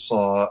I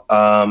saw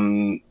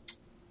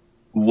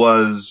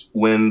was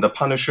when the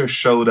Punisher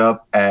showed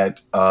up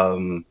at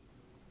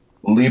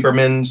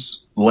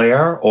Lieberman's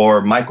lair,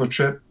 or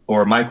Microchip,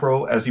 or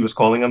Micro, as he was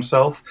calling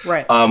himself.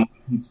 Right.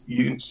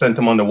 You sent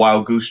him on the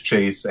wild goose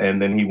chase,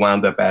 and then he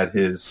wound up at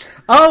his...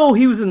 Oh,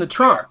 he was in the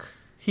trunk.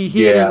 He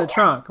hid in the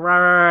trunk.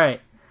 Right.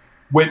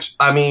 Which,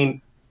 I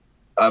mean,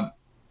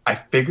 I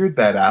figured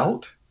that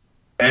out,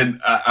 and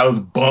I was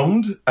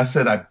bummed. I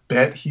said, I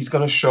bet he's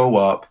going to show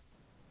up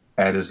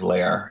at his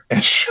lair.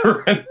 And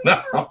sure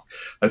enough,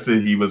 I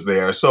said he was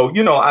there. So,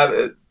 you know,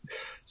 I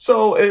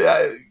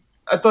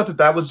thought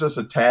that was just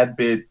a tad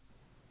bit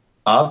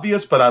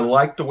obvious, but I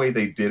liked the way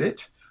they did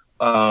it.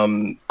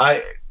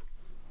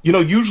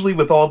 Usually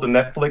with all the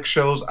Netflix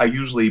shows, I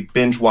usually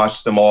binge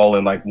watch them all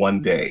in like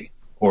one day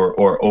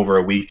or over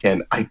a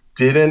weekend. I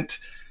didn't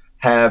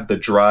have the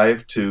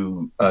drive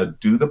to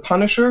do The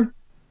Punisher,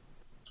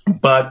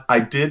 but I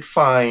did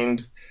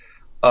find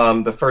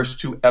the first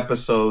 2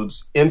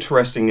 episodes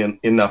interesting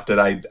enough that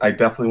I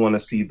definitely want to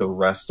see the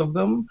rest of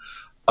them.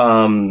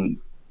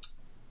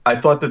 I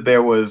thought that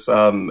there was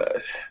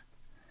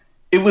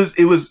it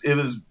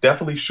was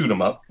definitely shoot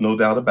 'em up, no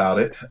doubt about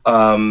it.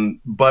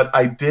 But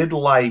I did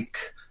like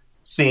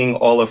seeing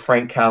all of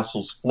Frank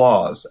Castle's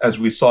flaws as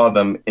we saw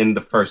them in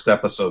the first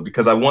episode,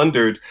 because I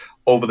wondered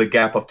over the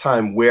gap of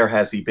time, where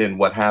has he been?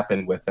 What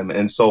happened with him?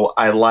 And so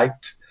I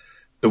liked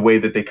the way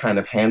that they kind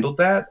of handled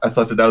that. I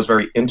thought that was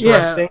very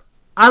interesting. Yeah.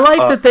 I like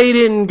that they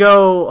didn't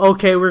go,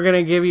 okay, we're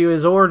going to give you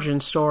his origin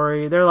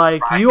story. They're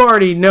like, right. You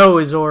already know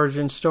his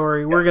origin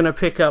story. Yeah. We're going to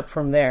pick up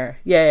from there.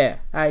 Yeah,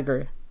 I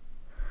agree.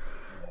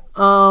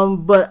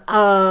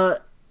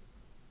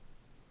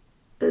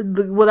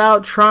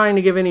 Without trying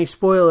to give any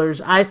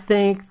spoilers, I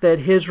think that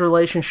his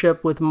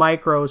relationship with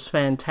Micro is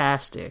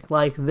fantastic.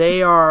 Like,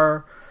 they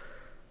are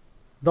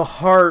the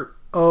heart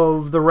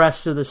of the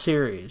rest of the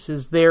series,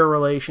 is their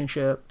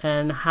relationship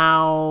and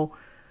how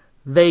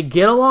they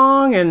get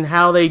along and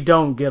how they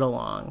don't get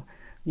along.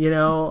 You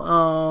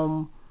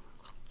know,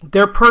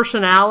 their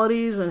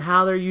personalities and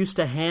how they're used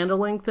to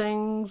handling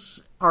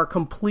things are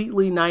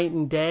completely night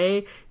and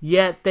day,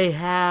 yet they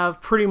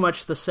have pretty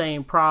much the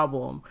same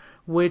problem,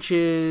 which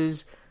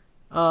is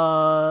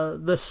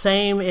the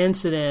same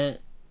incident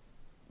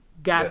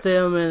got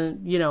them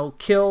and,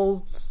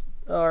 killed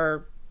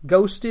or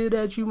ghosted,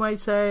 as you might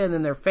say, and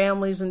then their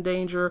family's in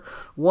danger.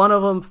 One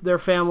of them, their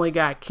family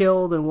got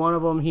killed, and one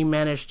of them, he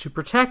managed to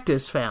protect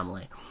his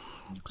family.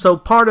 So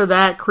part of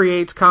that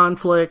creates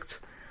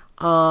conflict.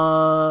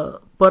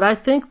 But I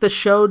think the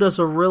show does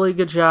a really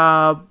good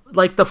job.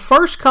 Like, the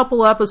first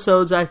couple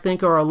episodes, I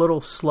think, are a little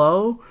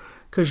slow,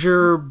 because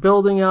you're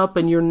building up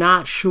and you're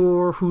not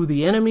sure who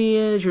the enemy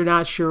is. You're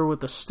not sure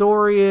what the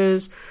story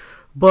is.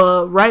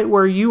 But right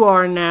where you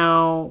are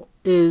now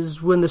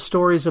is when the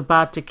story's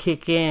about to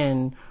kick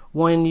in,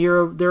 when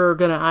they're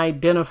going to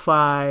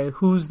identify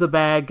who's the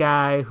bad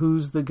guy,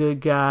 who's the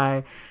good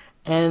guy,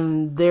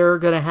 and they're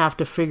going to have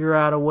to figure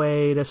out a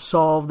way to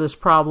solve this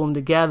problem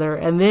together.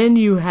 And then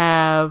you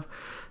have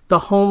the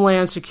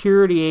Homeland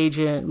Security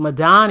agent,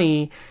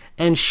 Madani,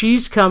 and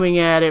she's coming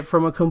at it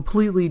from a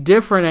completely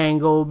different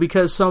angle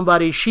because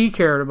somebody she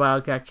cared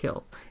about got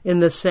killed in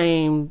the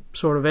same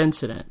sort of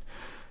incident.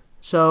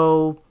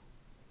 So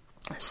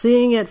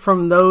seeing it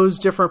from those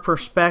different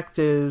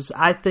perspectives,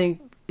 I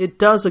think it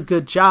does a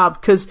good job,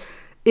 because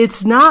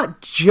it's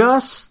not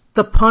just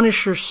the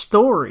Punisher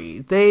story.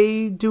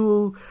 They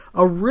do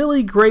a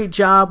really great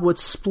job with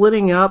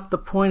splitting up the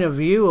point of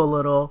view a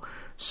little.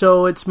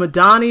 So it's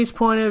Madani's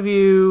point of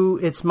view,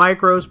 it's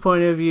Micro's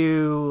point of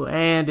view,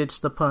 and it's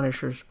the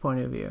Punisher's point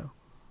of view.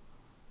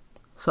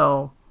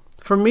 So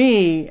for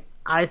me,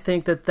 I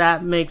think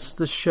that makes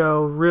the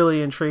show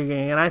really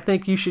intriguing, and I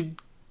think you should,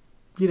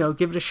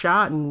 give it a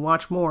shot and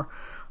watch more.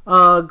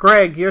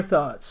 Greg, your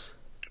thoughts?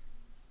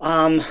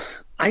 I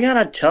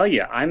gotta tell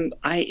you,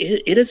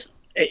 it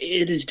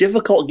is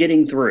difficult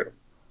getting through.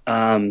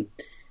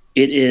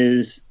 It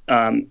is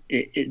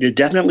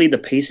definitely, the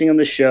pacing of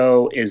the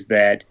show is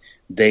that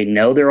they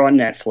know they're on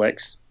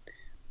Netflix.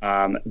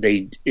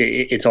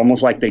 It's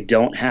almost like they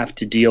don't have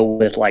to deal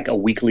with like a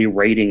weekly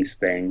ratings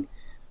thing,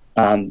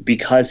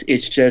 because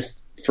it's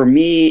just, for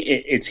me,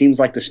 it seems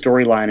like the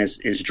storyline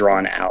is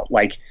drawn out.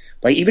 Like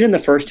even in the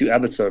first 2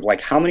 episodes,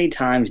 like, how many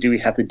times do we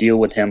have to deal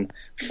with him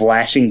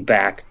flashing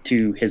back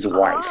to his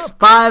wife?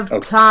 5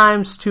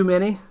 times too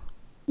many.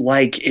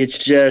 Like, it's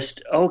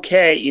just,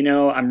 okay,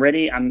 I'm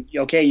ready.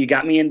 Okay, you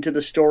got me into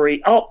the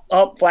story. Oh,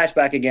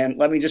 flashback again.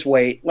 Let me just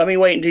wait. Let me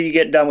wait until you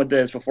get done with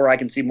this before I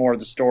can see more of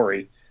the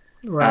story.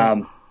 Right.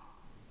 I'm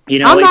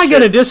not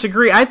going to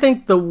disagree. I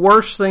think the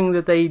worst thing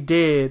that they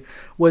did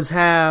was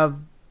have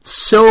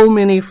so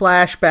many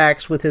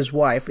flashbacks with his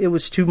wife. It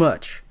was too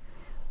much.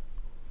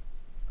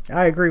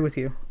 I agree with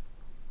you.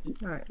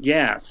 All right.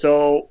 Yeah.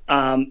 So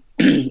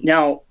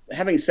now,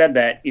 having said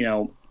that,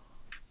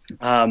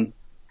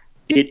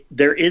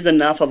 there is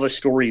enough of a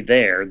story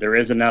there. There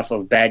is enough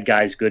of bad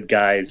guys, good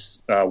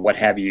guys, what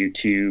have you,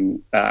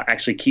 to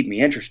actually keep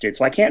me interested.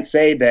 So I can't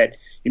say that,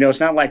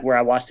 it's not like where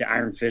I watched the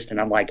Iron Fist and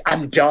I'm like,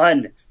 I'm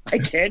done. I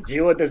can't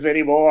deal with this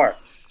anymore.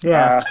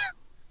 Yeah.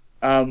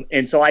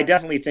 And so I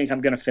definitely think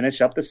I'm going to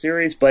finish up the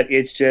series, but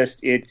it's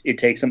just, it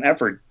takes some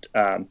effort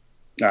to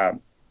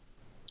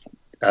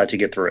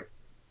get through it.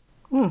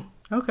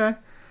 Okay.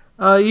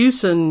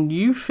 Yusin,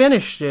 you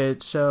finished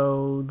it,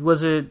 so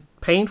was it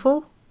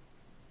painful?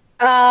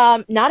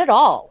 Not at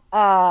all.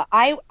 What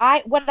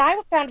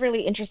I found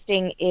really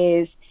interesting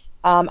is,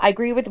 I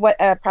agree with what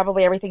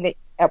probably everything that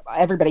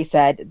everybody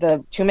said.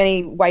 The too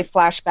many wife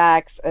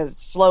flashbacks,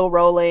 slow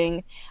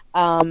rolling,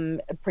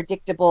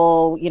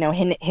 predictable.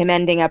 Him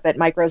ending up at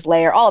Micro's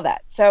lair, all of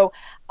that. So,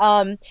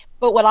 but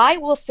what I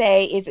will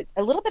say is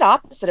a little bit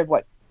opposite of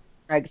what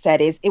Greg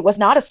said. Is it was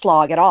not a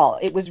slog at all.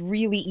 It was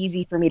really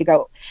easy for me to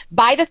go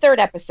by the third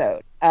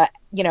episode.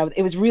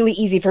 It was really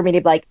easy for me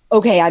to be like,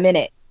 okay, I'm in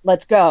it.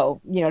 Let's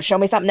go. Show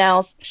me something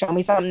else. Show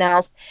me something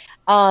else.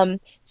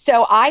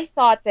 So I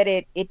thought that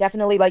it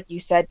definitely, like you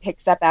said,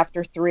 picks up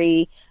after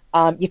 3.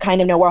 You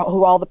kind of know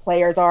who all the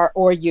players are,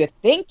 or you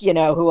think you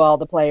know who all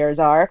the players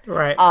are,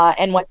 right?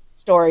 And what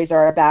stories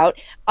are about.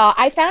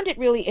 I found it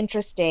really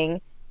interesting,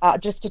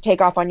 just to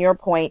take off on your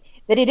point,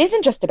 that it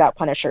isn't just about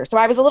Punisher. So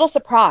I was a little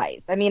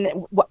surprised. I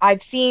mean,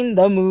 I've seen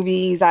the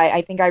movies.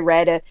 I think I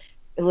read a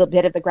little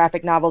bit of the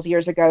graphic novels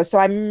years ago, so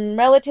I'm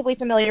relatively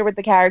familiar with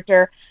the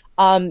character.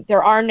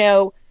 There are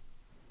no,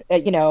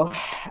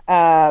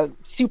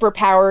 super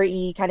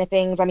power-y kind of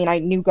things. I mean, I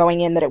knew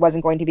going in that it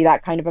wasn't going to be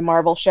that kind of a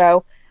Marvel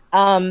show.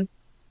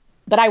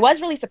 But I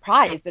was really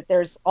surprised that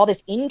there's all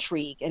this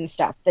intrigue and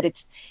stuff,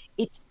 that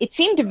it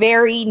seemed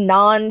very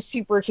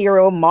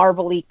non-superhero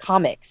Marvel-y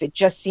comics. It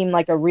just seemed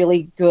like a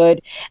really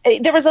good,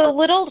 there was a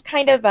little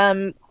kind of,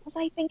 what was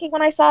I thinking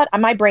when I saw it?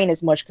 My brain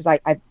is mush because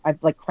I've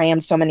like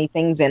crammed so many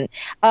things in.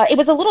 It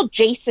was a little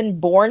Jason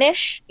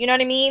Bourne-ish, you know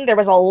what I mean? There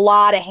was a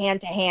lot of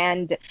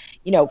hand-to-hand,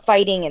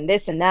 fighting and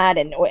this and that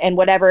and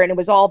whatever, and it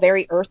was all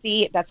very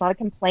earthy. That's not a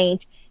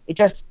complaint. It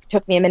just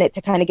took me a minute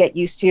to kind of get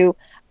used to.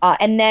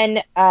 And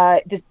then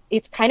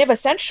it's kind of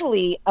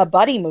essentially a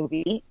buddy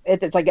movie.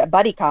 It's like a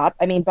buddy cop.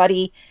 I mean,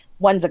 buddy,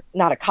 one's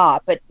not a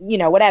cop, but,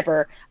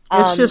 whatever.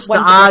 It's just the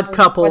odd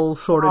couple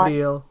sort of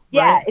deal.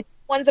 Yeah, right? it's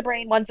one's a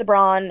brain, one's a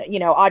brawn,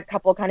 odd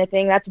couple kind of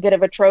thing. That's a bit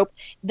of a trope.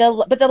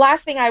 But the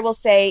last thing I will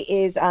say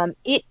is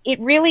it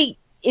really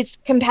is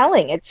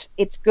compelling.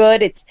 It's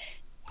good. It's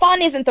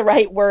fun isn't the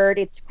right word.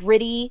 It's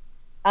gritty.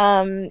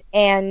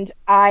 And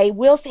I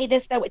will say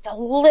this, though, it's a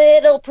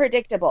little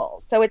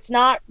predictable. So it's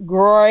not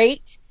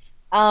great.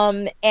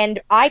 And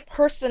I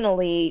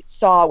personally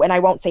saw, and I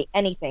won't say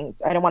anything,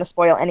 I don't want to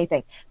spoil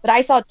anything, but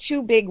I saw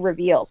 2 big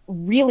reveals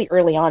really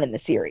early on in the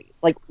series,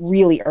 like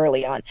really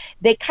early on.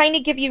 They kind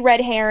of give you red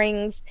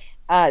herrings.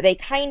 They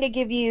kind of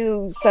give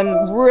you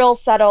some real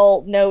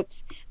subtle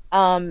notes.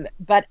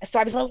 But so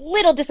I was a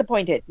little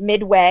disappointed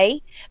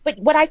midway. But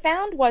what I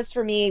found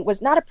for me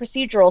was not a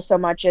procedural so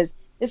much as,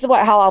 this is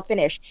how I'll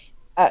finish.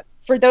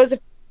 For those of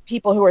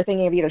people who are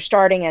thinking of either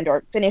starting and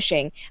or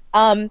finishing,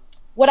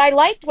 what I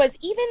liked was,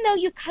 even though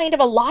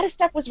a lot of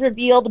stuff was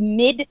revealed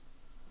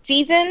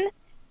mid-season,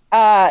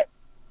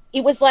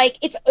 it was like,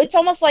 it's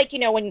almost like,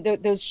 when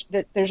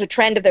there's a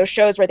trend of those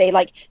shows where they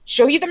like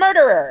show you the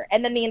murderer,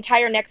 and then the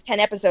entire next 10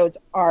 episodes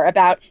are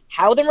about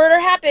how the murder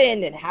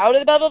happened and how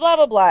the blah, blah, blah,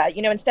 blah, blah,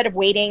 instead of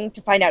waiting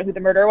to find out who the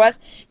murderer was.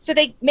 So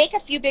they make a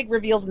few big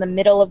reveals in the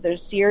middle of the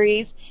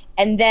series,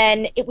 and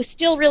then it was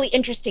still really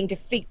interesting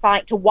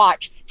to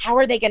watch, how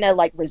are they going to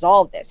like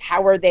resolve this?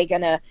 How are they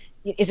going to,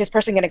 is this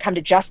person going to come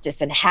to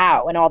justice, and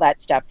how, and all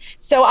that stuff.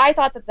 So I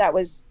thought it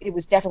was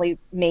definitely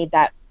made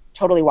that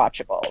totally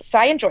watchable. So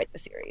I enjoyed the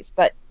series,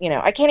 but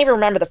I can't even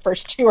remember the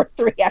first 2 or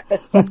 3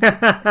 episodes.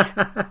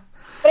 But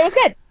it was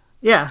good.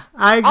 Yeah,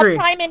 I agree. I'll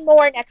chime in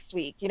more next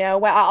week.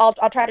 I'll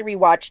try to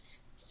rewatch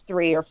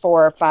 3 or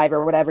 4 or 5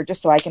 or whatever,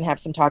 just so I can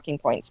have some talking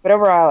points. But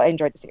overall, I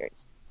enjoyed the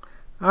series.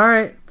 All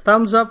right,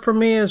 thumbs up for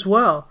me as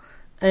well.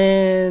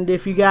 And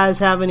if you guys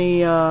have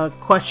any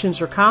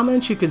questions or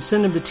comments, you can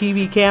send them to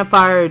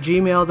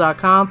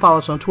tvcampfire@gmail.com. Follow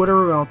us on Twitter.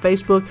 We're on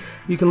Facebook.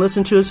 You can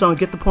listen to us on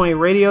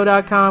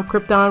getthepointradio.com,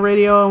 Krypton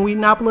Radio, and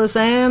Wheatonopolis,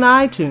 and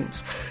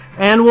iTunes.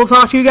 And we'll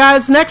talk to you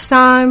guys next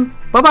time.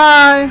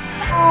 Bye-bye.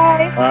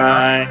 Bye.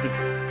 Bye.